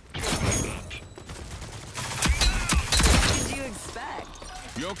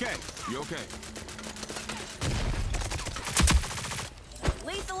 You okay? You okay?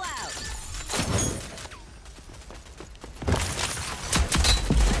 Lethal out.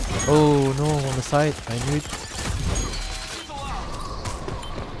 Oh no, on the side. I knew it.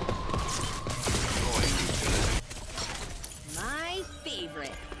 My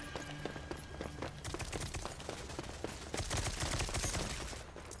favorite.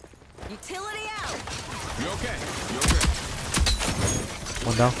 Utility out. You okay? You okay?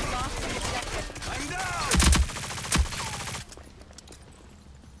 One down. I'm down!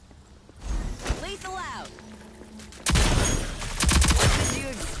 Lethal out. What did you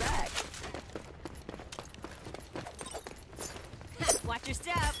expect? Watch your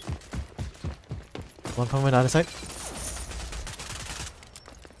step. One from the other side.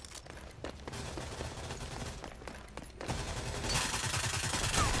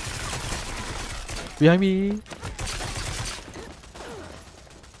 Behind me.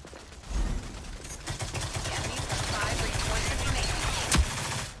 The enemies have 5 reinforcements remaining.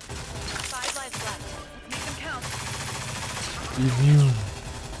 5 lives left. Let's make them count. Immune.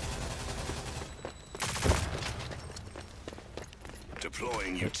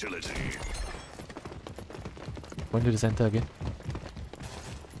 Deploying utility. Going to the center again.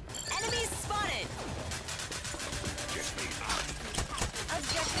 Enemies spotted. Get me out.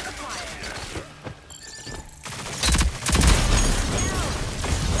 Objective acquired.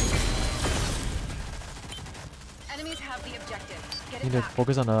 Enemies have the objective. Get Need it to back.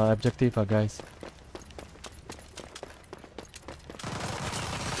 focus on the objective, guys.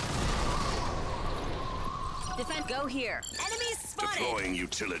 Defend. Go here. Enemies spotted. Deploying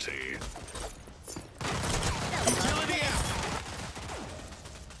utility.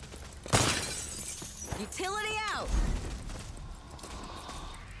 Utility out.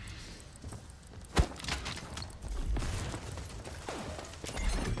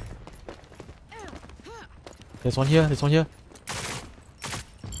 There's one here. There's one here.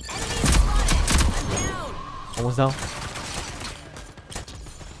 Enemies spotted. I'm down. Almost down.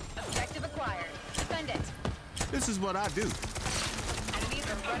 Objective acquired. Defend it. This is what I do. Enemies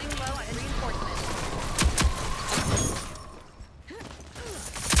are running low on reinforcements.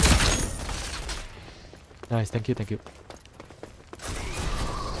 Nice. Thank you. Thank you.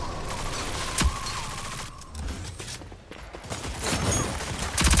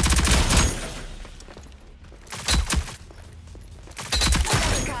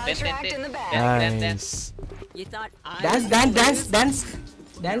 Contract in the bag. Nice. You thought I Dance, was dance, gonna dance, lose? dance.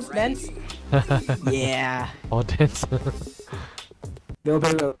 Dance, dance. Yeah. All dance. Go,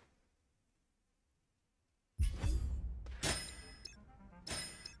 go, go.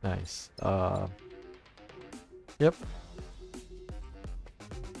 Nice. Yep.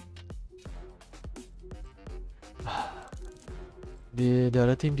 The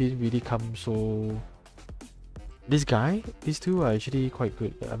other team didn't really come so. This guy, these two are actually quite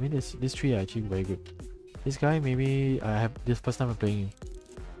good. I mean, these three are actually very good. This guy, maybe I have this first time I'm playing him.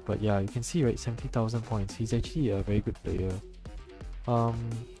 But yeah, you can see, right, 70,000 points. He's actually a very good player.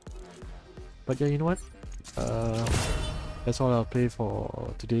 But yeah, you know what? That's all I'll play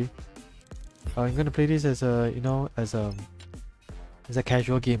for today. I'm gonna play this as a, as a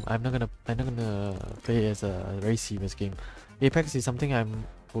casual game. I'm not gonna play it as a very serious game. Apex is something I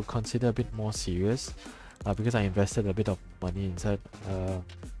would consider a bit more serious, because I invested a bit of money inside.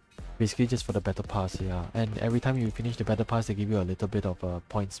 Basically just for the battle pass, yeah. And every time you finish the battle pass, they give you a little bit of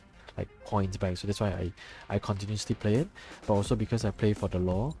points back. So that's why I continuously play it. But also because I play for the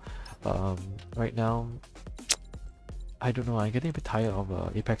lore. Right now, I don't know. I'm getting a bit tired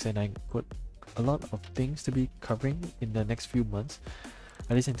of Apex, and I got a lot of things to be covering in the next few months,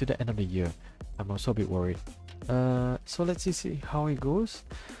 at least until the end of the year. I'm also a bit worried. So let's see how it goes.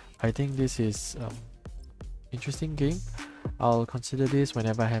 I think this is interesting game. I'll consider this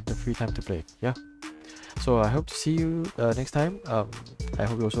whenever I have the free time to play. Yeah. So I hope to see you next time. I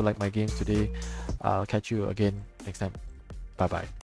hope you also like my games today. I'll catch you again next time. Bye bye.